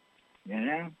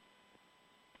 because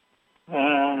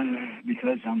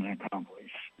I'm an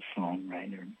accomplished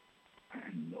songwriter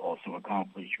and also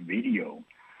accomplished video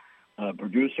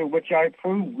producer, which I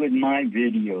prove with my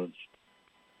videos.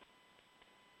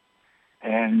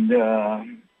 And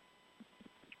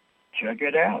check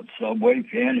it out, Subway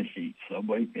Fantasy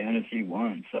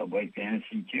 1, Subway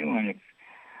Fantasy 2. And if,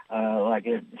 like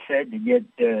I said,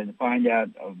 to find out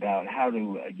about how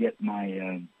to get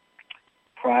my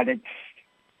products,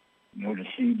 go to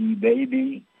CD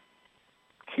Baby,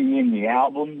 key in the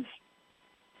albums,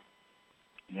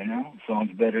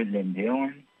 songs better than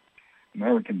Dylan,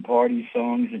 American Party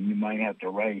songs, and you might have to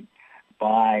write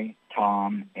by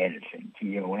Tom Edison,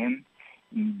 Tom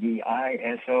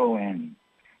Edison.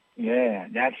 Yeah,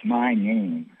 that's my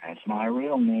name. That's my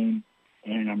real name,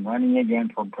 and I'm running again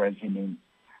for president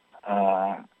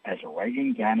as a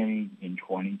writing candidate in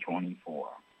 2024.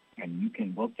 And you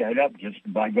can look that up just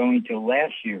by going to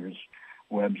last year's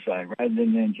website. Rather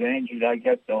than change it, I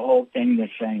kept the whole thing the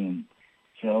same.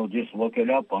 So just look it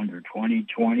up under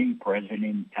 2020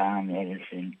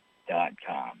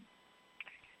 PresidentTomEdison.com.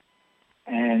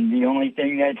 And the only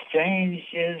thing that's changed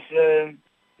is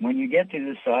when you get to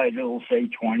the site, it'll say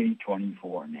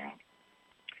 2024 now,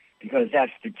 because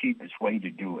that's the cheapest way to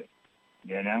do it,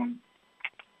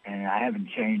 And I haven't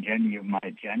changed any of my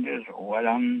agendas or what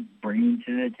I'm bringing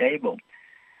to the table.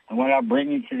 And what I'm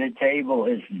bringing to the table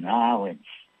is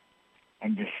knowledge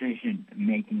and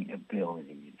decision-making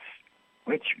abilities,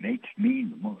 which makes me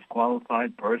the most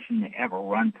qualified person to ever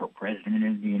run for president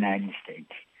of the United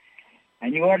States.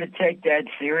 And you ought to take that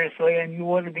seriously, and you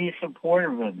ought to be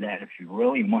supportive of that if you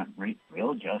really want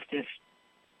real justice,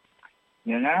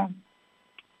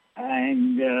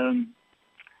 And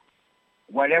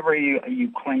whatever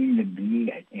you claim to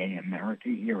be in America,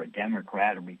 you're a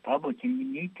Democrat or Republican, you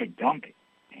need to dump it,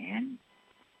 man.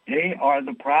 They are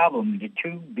the problem. The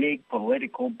two big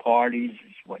political parties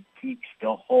is what keeps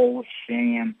the whole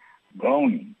sham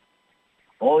going.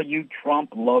 All you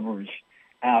Trump lovers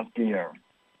out there,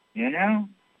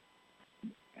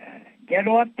 get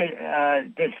off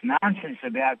this nonsense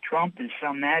about Trump as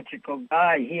some magical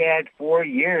guy. He had 4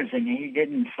 years and he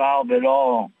didn't solve it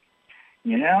all.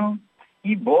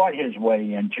 He bought his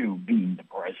way into being the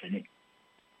president,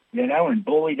 and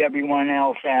bullied everyone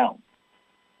else out.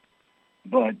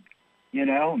 But,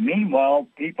 meanwhile,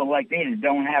 people like me that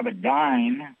don't have a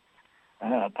dime,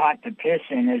 pot to piss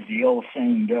in, as the old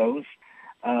saying goes,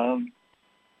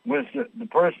 was the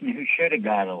person who should have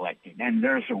got elected. And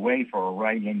there's a way for a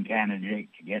write-in candidate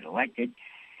to get elected.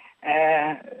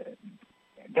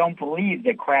 Don't believe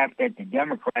the crap that the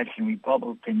Democrats and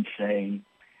Republicans say,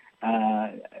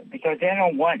 because they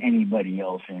don't want anybody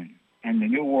else in. And the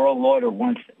New World Order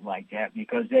wants it like that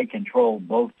because they control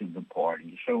both of the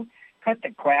parties. So cut the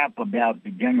crap about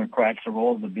the Democrats are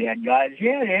all the bad guys.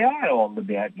 Yeah, they are all the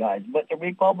bad guys, but the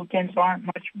Republicans aren't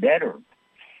much better.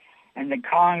 And the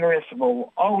Congress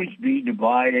will always be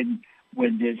divided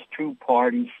with this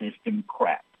two-party system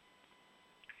crap.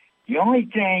 The only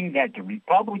thing that the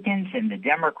Republicans and the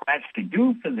Democrats can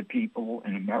do for the people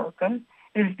in America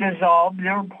is dissolve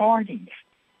their parties.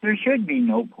 There should be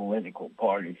no political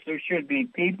parties. There should be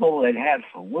people that have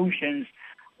solutions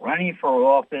running for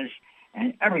office,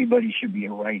 and everybody should be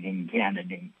a write-in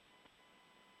candidate.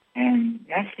 And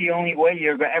that's the only way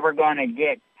you're ever going to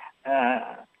get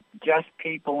just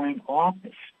people in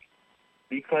office,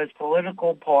 because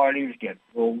political parties get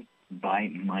ruled by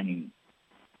money.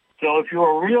 So if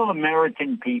you're a real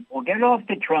American people, get off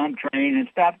the Trump train and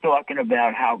stop talking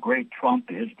about how great Trump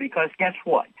is, because guess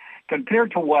what?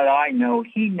 Compared to what I know,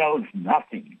 he knows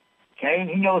nothing, okay?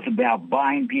 He knows about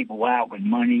buying people out with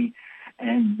money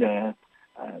and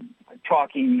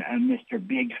talking Mr.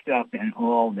 Big Stuff and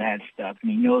all that stuff,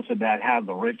 and he knows about how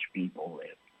the rich people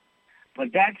live.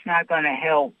 But that's not going to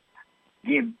help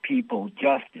give people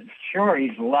justice. Sure,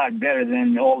 he's a lot better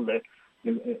than all the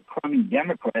crummy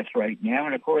Democrats right now.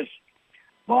 And, of course,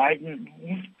 Biden,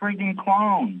 he's a freaking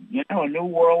clone, a New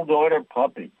World Order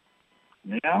puppet.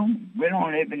 We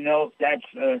don't even know if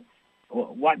that's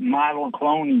what model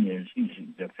clone he is. He's a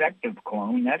defective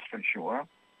clone, that's for sure.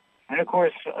 And, of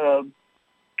course,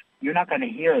 you're not going to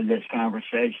hear this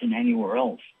conversation anywhere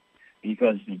else.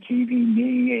 because the TV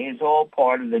media is all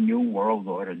part of the New World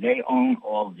Order. They own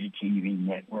all the TV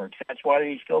networks. That's why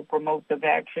they still promote the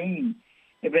vaccine,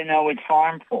 even though it's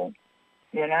harmful,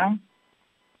 you know?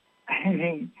 I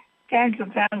mean, tens of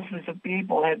thousands of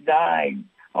people have died.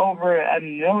 Over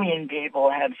 1 million people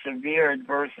have severe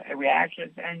adverse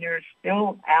reactions, and they're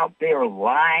still out there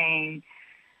lying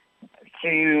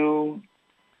to,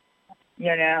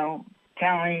 you know,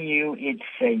 telling you it's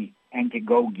safe and to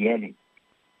go get it.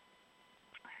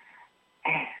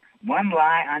 One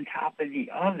lie on top of the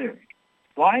other.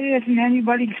 Why isn't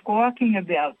anybody squawking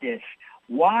about this?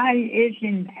 Why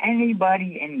isn't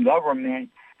anybody in government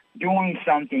doing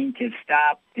something to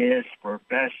stop this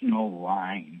professional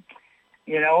lying?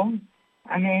 You know,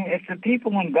 I mean, if the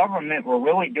people in government were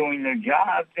really doing their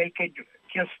job, they could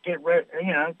just get rid,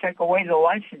 you know, take away the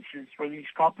licenses for these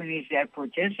companies that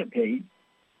participate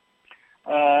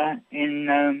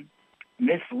in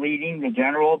misleading the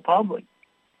general public.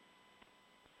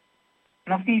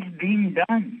 Nothing's being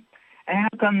done. And how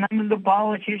come none of the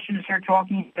politicians are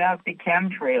talking about the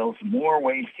chemtrails, more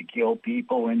ways to kill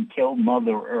people and kill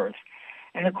Mother Earth?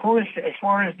 And of course, as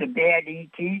far as the bad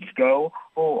ETs go,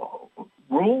 who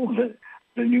rule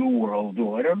the New World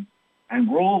Order and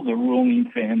rule the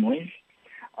ruling families,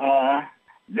 they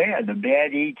are the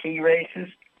bad ET races.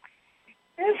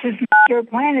 This is not their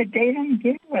planet. They don't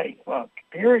give a fuck,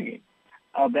 period,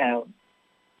 about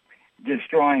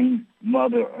destroying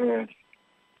Mother Earth.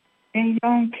 They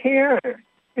don't care.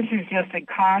 This is just a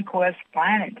conquest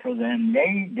planet for them.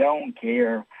 They don't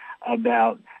care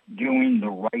about doing the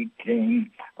right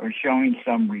thing or showing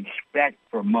some respect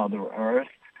for Mother Earth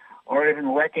or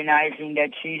even recognizing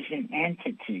that she's an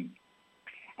entity.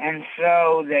 And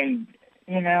so they,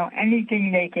 you know,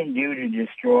 anything they can do to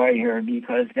destroy her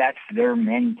because that's their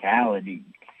mentality.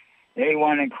 They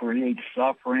want to create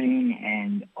suffering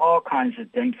and all kinds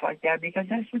of things like that because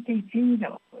that's what they feed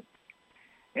off of.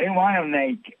 They want to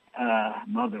make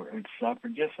Mother Earth suffer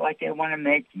just like they want to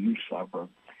make you suffer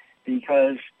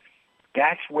because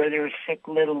that's where their sick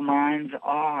little minds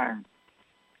are.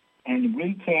 And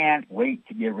we can't wait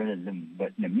to get rid of them.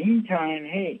 But in the meantime,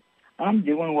 hey, I'm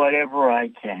doing whatever I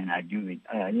can. I do it,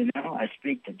 you know, I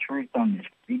speak the truth on this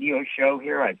video show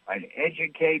here. I try to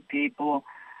educate people.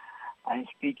 I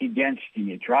speak against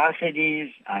the atrocities.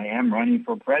 I am running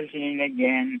for president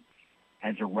again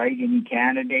as a write-in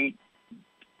candidate.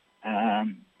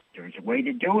 There's a way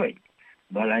to do it,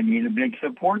 but I need a big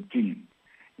support team.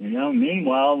 You know,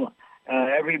 meanwhile,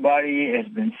 everybody has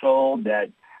been sold that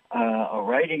a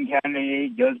write-in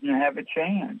candidate doesn't have a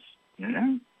chance, you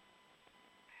know,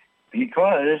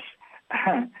 because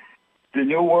the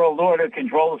New World Order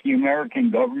controls the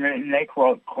American government and they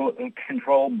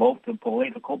control both the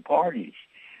political parties.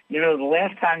 You know, the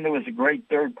last time there was a great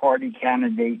third-party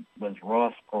candidate was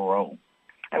Ross Perot.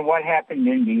 And what happened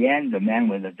in the end, the man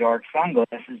with the dark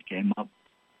sunglasses came up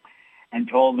and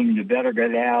told him, you better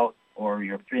get out or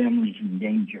your family's in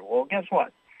danger. Well, guess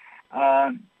what?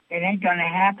 It ain't going to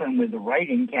happen with the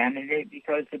write-in candidate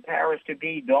because the powers to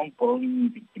be don't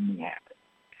believe it can happen.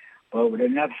 But with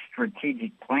enough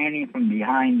strategic planning from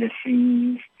behind the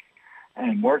scenes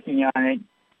and working on it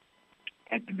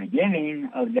at the beginning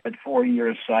of that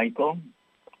 4-year cycle,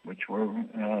 which we're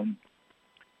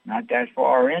not that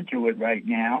far into it right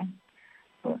now,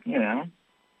 but, you know,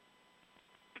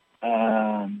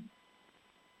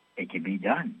 it can be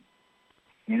done.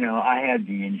 You know, I had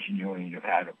the ingenuity of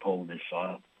how to pull this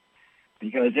off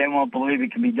because they won't believe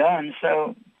it can be done,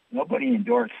 so nobody in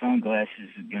dark sunglasses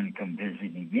is going to come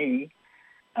visiting me.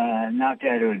 Not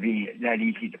that it would be that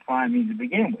easy to find me to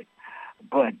begin with,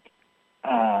 but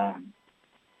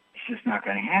it's just not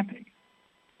going to happen.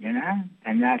 You know,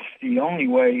 and that's the only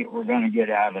way we're going to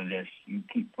get out of this. You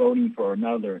keep voting for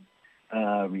another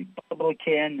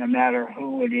Republican, no matter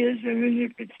who it is, even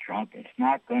if it's Trump, it's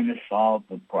not going to solve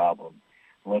the problem.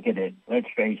 Look at it. Let's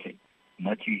face it.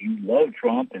 Much as you love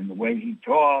Trump and the way he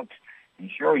talks,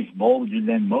 and sure, he's bolder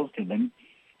than most of them,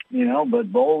 you know,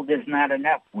 but bold is not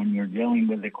enough when you're dealing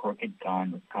with a crooked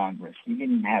Congress. He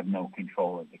didn't have no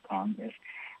control of the Congress.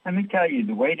 Let me tell you,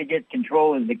 the way to get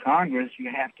control of the Congress,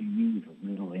 you have to use a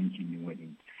little ingenuity.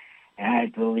 And I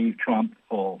believe Trump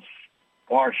falls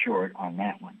far short on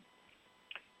that one.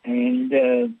 And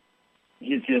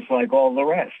he's just like all the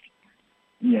rest,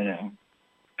 you know,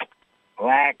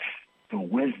 lacks the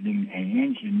wisdom and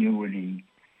ingenuity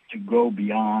to go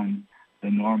beyond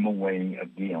the normal way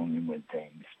of dealing with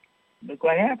things. Look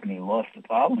what happened. He lost the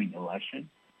following election.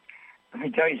 Let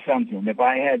me tell you something. If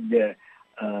I had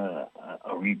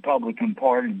a Republican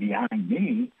Party behind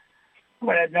me, I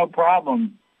would have no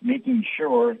problem making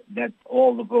sure that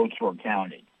all the votes were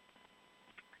counted.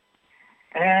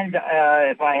 And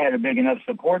if I had a big enough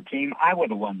support team, I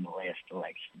would have won the last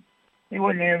election. They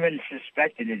wouldn't have even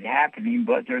suspected it happening,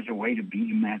 but there's a way to beat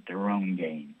them at their own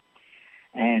game.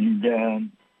 And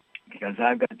because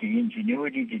I've got the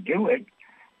ingenuity to do it,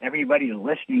 everybody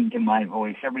listening to my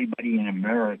voice, everybody in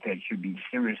America should be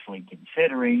seriously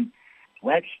considering,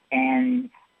 let's end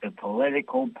the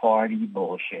political party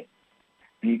bullshit,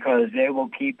 because they will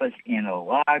keep us in a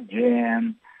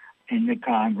logjam in the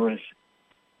Congress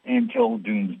until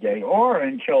doomsday, or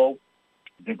until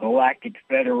the Galactic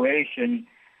Federation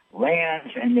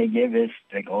lands and they give us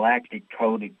the Galactic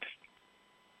Codex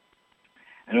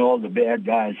and all the bad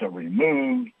guys are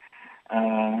removed,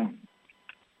 and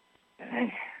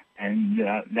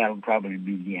that'll probably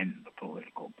be the end of the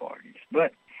political parties.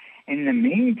 But in the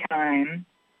meantime,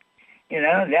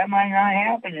 that might not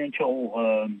happen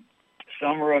until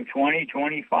summer of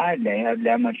 2025. They have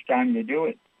that much time to do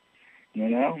it.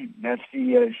 That's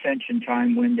the Ascension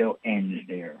time window ends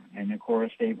there. And, of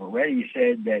course, they've already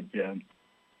said that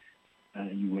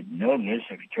you wouldn't know this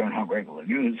if you turn on regular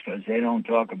news, because they don't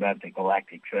talk about the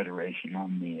Galactic Federation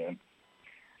on the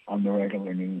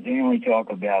regular news. They only talk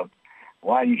about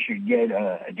why you should get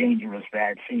a dangerous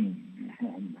vaccine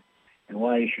and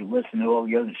why you should listen to all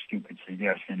the other stupid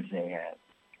suggestions they have.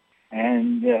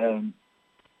 And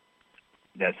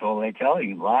that's all they tell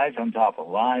you, lies on top of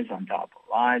lies on top of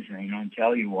lies, and they don't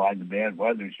tell you why the bad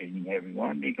weather's hitting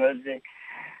everyone, because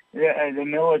the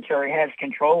military has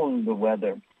control of the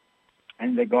weather,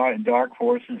 and the dark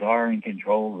forces are in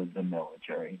control of the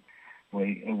military,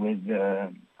 with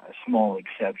small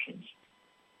exceptions.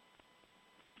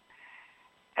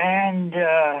 And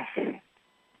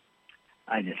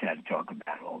I just had to talk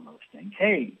about all those things.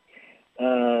 Hey,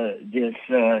 it's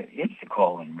the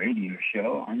call-in radio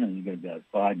show. I know you've got about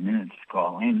 5 minutes to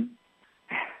call in.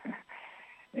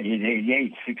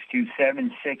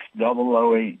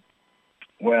 888-627-6008.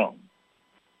 Well,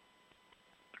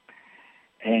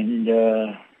 and,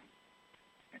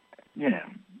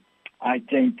 I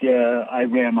think I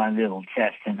ran my little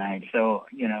test tonight. So,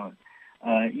 either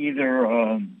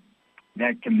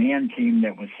that command team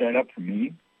that was set up for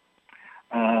me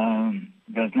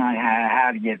does not have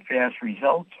how to get fast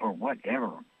results or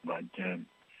whatever. But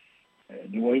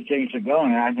the way things are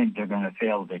going, I think they're going to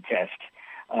fail the test.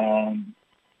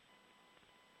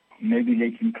 Maybe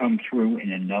they can come through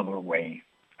in another way,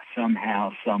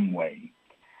 somehow, some way.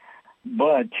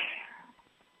 But,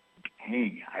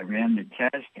 hey, I ran the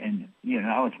test, and,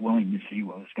 I was willing to see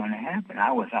what was going to happen.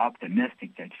 I was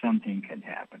optimistic that something could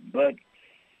happen. But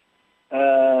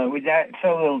with that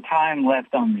so little time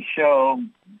left on the show,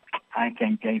 I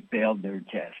think they failed their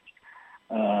test.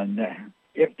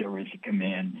 If there is a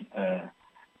command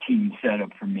team set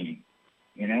up for me,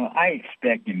 I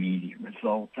expect immediate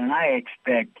results, and I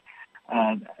expect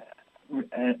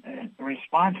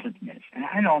responsiveness. And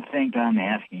I don't think I'm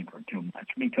asking for too much,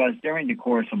 because during the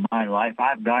course of my life,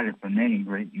 I've got it from many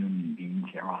great human beings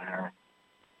here on Earth.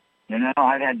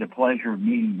 I've had the pleasure of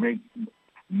meeting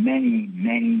many,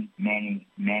 many, many,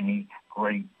 many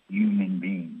great human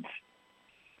beings.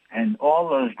 And all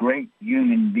those great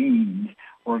human beings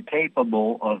were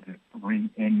capable of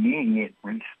immediate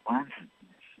responsiveness.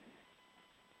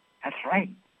 That's right.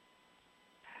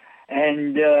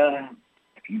 And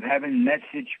if you haven't met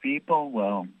such people,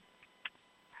 well,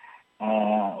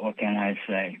 what can I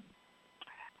say?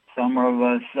 Some of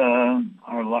us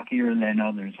are luckier than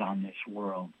others on this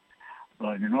world.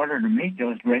 But in order to meet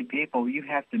those great people, you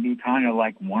have to be kind of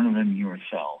like one of them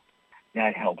yourself.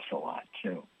 That helps a lot,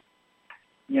 too.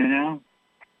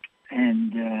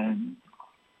 And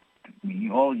we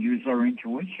all use our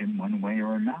intuition one way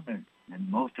or another. And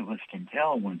most of us can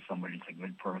tell when somebody's a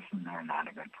good person or not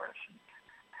a good person.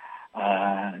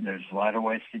 There's a lot of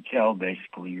ways to tell,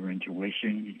 basically, your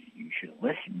intuition. You should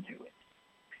listen to it.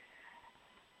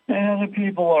 And other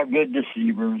people are good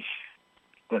deceivers,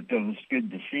 but those good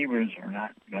deceivers are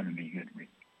not going to be good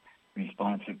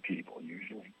responsive people,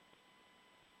 usually.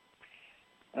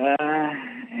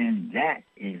 And that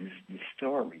is the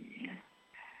story.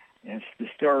 That's the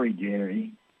story,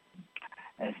 Jerry,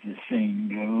 as the saying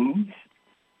goes.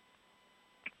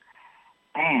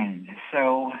 And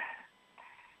so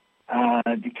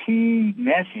the key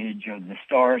message of the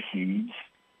star seeds,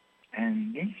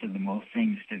 and these are the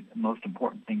most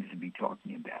important things to be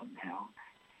talking about now,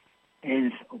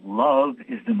 is love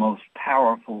is the most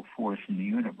powerful force in the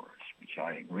universe, which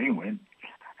I agree with.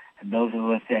 And those of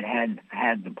us that had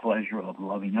the pleasure of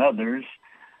loving others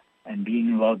and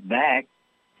being loved back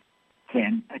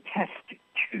can attest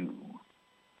to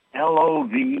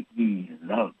L-O-V-E,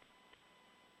 love.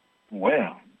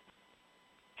 Well,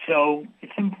 so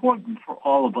it's important for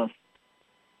all of us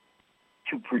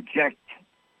to project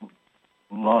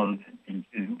love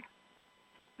into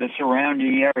the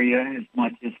surrounding area as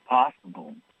much as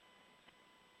possible.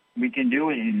 We can do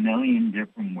it in a million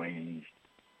different ways.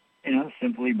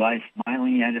 Simply by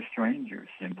smiling at a stranger,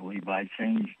 simply by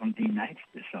saying something nice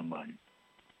to someone,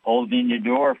 holding the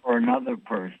door for another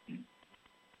person,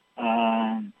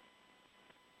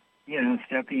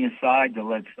 stepping aside to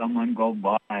let someone go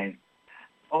by.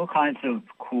 All kinds of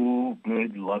cool,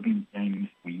 good, loving things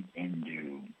we can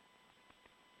do.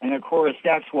 And of course,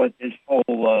 that's what this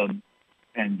whole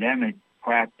pandemic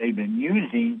crap they've been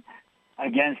using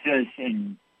against us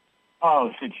in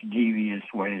such devious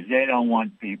ways. They don't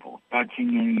want people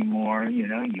touching anymore. You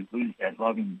lose that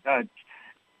loving touch.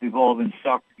 We've all been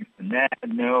suffering from that.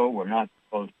 No, we're not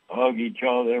supposed to hug each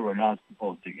other. We're not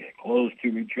supposed to get close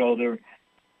to each other.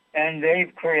 And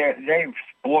they've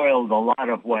spoiled a lot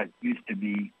of what used to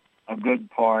be a good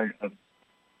part of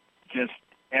just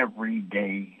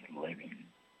everyday living.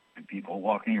 And people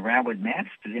walking around with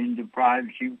masks then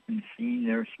deprives you from seeing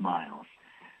their smiles.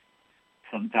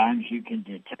 Sometimes you can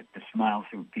detect the smile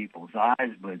through people's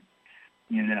eyes, but,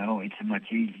 it's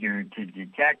much easier to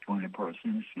detect when a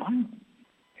person is smiling.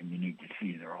 And you need to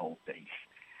see their whole face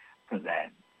for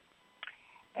that.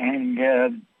 And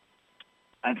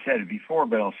I've said it before,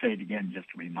 but I'll say it again just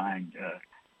to remind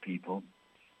people.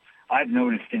 I've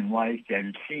noticed in life that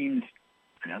it seems,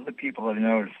 and other people have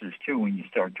noticed this too when you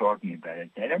start talking about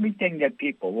it, that everything that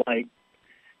people like,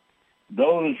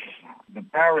 the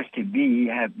powers to be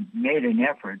have made an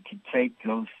effort to take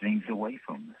those things away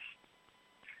from us.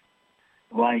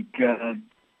 Like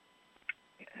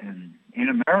in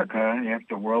America,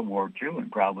 after World War II,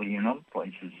 and probably in other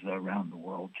places around the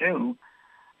world too,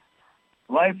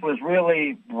 life was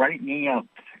really brightening up,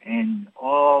 and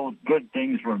all good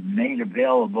things were made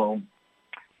available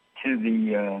to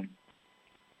the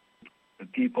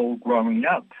people growing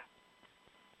up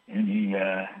in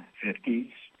the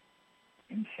 50s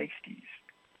and 60s.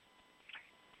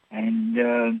 And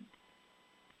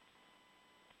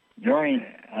during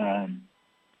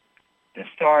the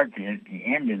start at the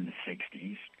end of the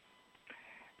 60s,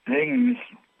 things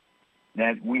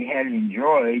that we had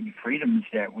enjoyed, freedoms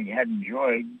that we had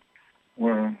enjoyed,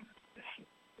 were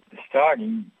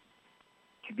starting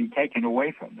to be taken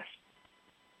away from us.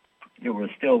 There were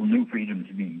still new freedoms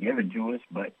being given to us,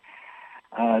 but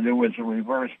there was a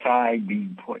reverse tide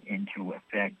being put into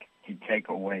effect to take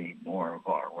away more of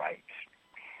our rights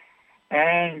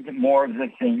and more of the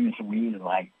things we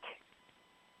liked.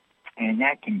 And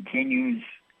that continues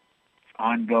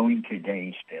ongoing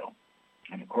today still.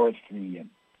 And of course, the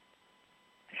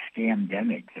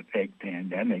scamdemic, the fake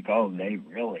pandemic, they've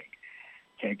really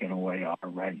taken away our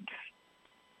rights.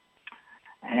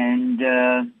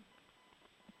 And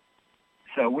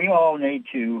so we all need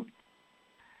to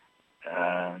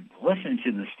listen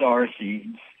to the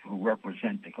starseeds who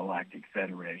represent the Galactic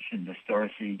Federation, the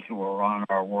starseeds who are on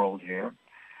our world here.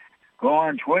 Go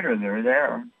on Twitter, they're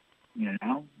there,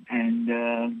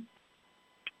 and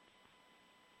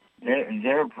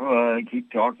they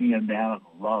keep talking about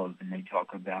love, and they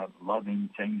talk about loving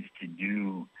things to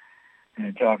do, and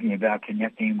they're talking about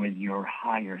connecting with your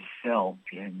higher self,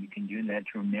 and you can do that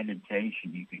through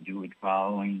meditation. You can do it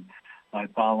by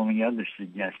following other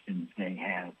suggestions they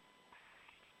have.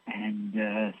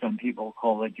 And some people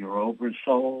call it your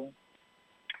oversoul,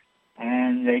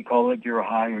 and they call it your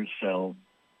higher self.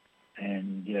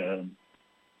 And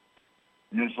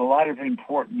there's a lot of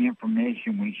important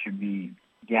information we should be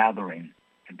gathering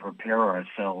to prepare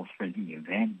ourselves for the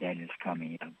event that is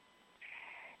coming up.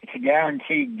 It's a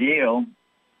guaranteed deal,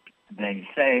 they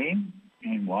say,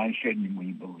 and why shouldn't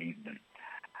we believe them?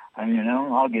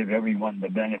 I'll give everyone the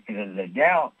benefit of the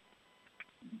doubt,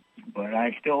 but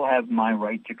I still have my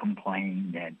right to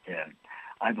complain that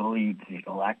I believe the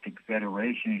Galactic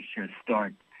Federation should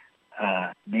start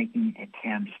making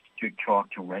attempts to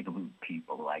talk to regular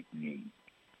people like me.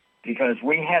 Because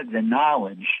we have the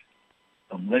knowledge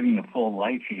of living a full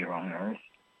life here on Earth,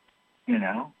 we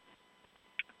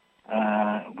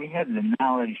have the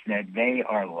knowledge that they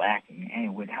are lacking, and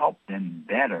it would help them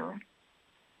better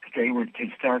if they were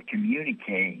to start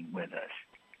communicating with us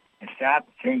and stop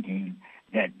thinking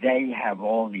that they have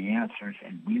all the answers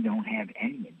and we don't have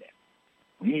any of them.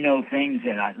 We know things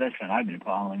that I've been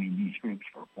following these groups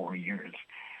for 4 years,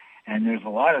 and there's a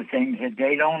lot of things that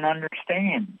they don't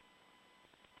understand.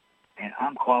 And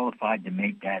I'm qualified to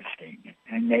make that statement.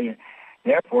 And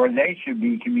therefore, they should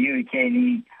be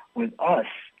communicating with us,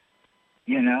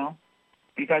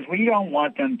 because we don't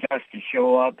want them just to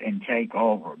show up and take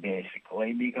over,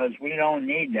 basically, because we don't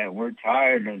need that. We're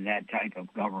tired of that type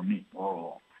of government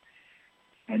rule.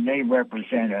 And they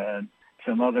represent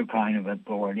some other kind of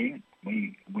authority.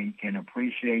 We can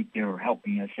appreciate their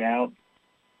helping us out,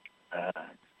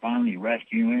 finally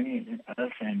rescuing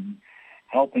us and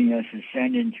helping us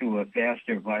ascend into a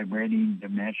faster vibrating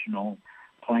dimensional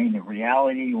plane of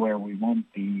reality where we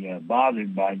won't be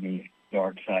bothered by the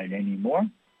dark side anymore.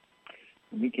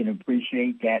 We can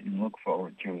appreciate that and look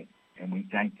forward to it, and we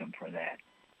thank them for that.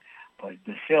 But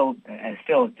still at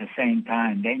the same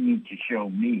time, they need to show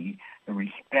me the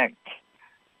respect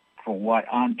for what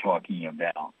I'm talking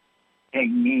about. They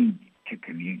need to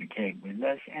communicate with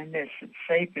us, and the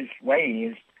safest way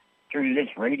is through this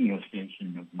radio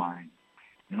station of mine.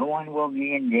 No one will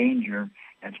be in danger.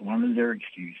 That's one of their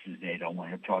excuses. They don't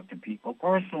want to talk to people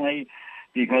personally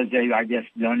because they've, I guess,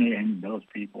 done it and those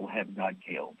people have got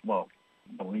killed. Well,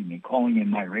 believe me, calling in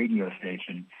my radio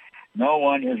station, no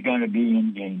one is going to be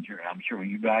in danger. I'm sure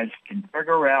you guys can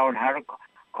figure out how to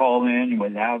call in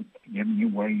without giving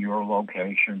away your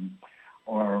location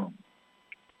or,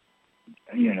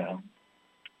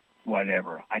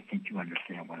 whatever. I think you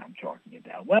understand what I'm talking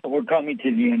about. Well, we're coming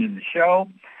to the end of the show.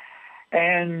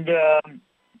 And,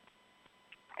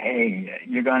 hey,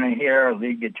 you're going to hear a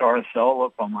lead guitar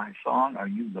solo from my song, Are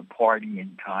You the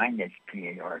Partying Kind? That's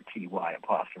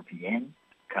P-A-R-T-Y'-N,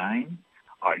 kind.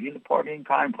 Are You the Partying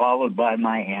Kind? Followed by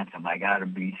my anthem, I Gotta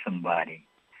Be Somebody.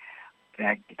 In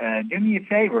fact, do me a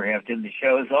favor, after the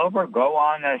show's over, go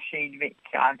on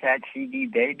Contact CD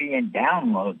Baby and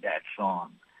download that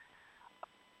song.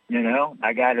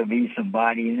 I Gotta Be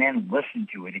Somebody, and then listen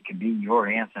to it. It can be your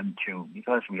anthem, too,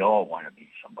 because we all want to be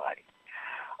somebody.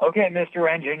 Okay,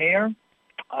 Mr. Engineer,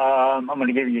 I'm going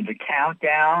to give you the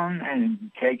countdown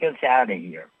and take us out of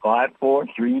here. 5, 4,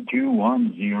 3, 2,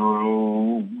 1,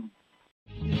 0.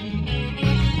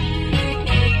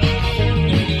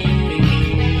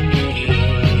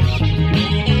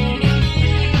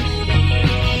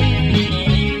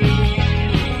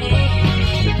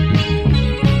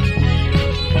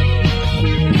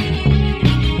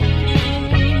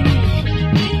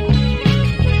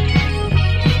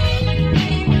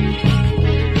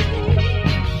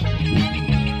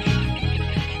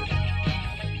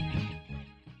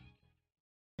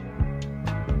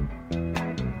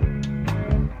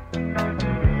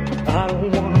 I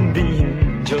don't wanna be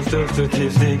just a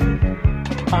statistic.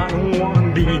 I don't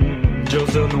wanna be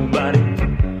just a nobody.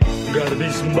 Gotta be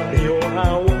somebody or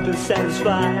I won't be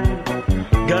satisfied.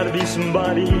 Gotta be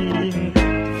somebody to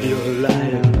feel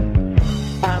alive.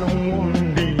 I don't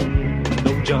wanna be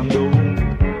no John Doe.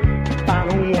 I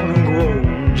don't wanna grow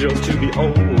just to be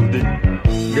old.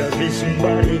 Gotta be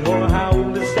somebody or I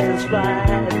won't be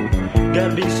satisfied.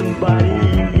 Gotta be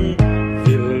somebody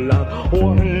feel alive.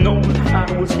 Wanna know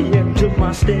I was here and took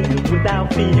my stand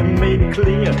without fear, made it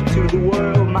clear to the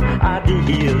world my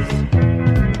ideas.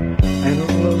 And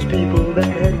all those people that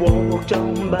had walked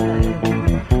on by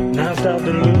now stop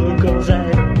and look, cause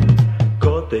I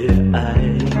caught their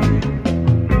eye.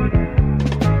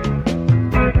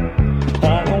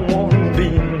 I don't wanna be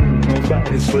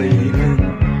nobody's slave.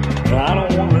 I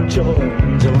don't wanna join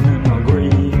in my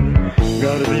grave.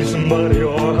 Gotta be somebody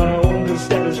or I won't be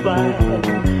satisfied.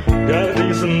 Gotta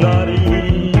be somebody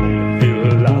feel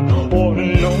alive. Or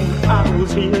know I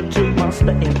was here, took my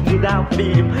stand without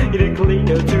fear, made it clear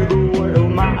to the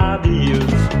world my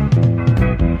ideas.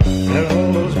 And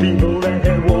all those people that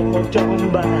had walked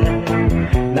on by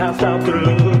now stop to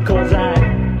look, cause I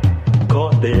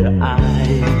caught their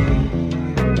eye.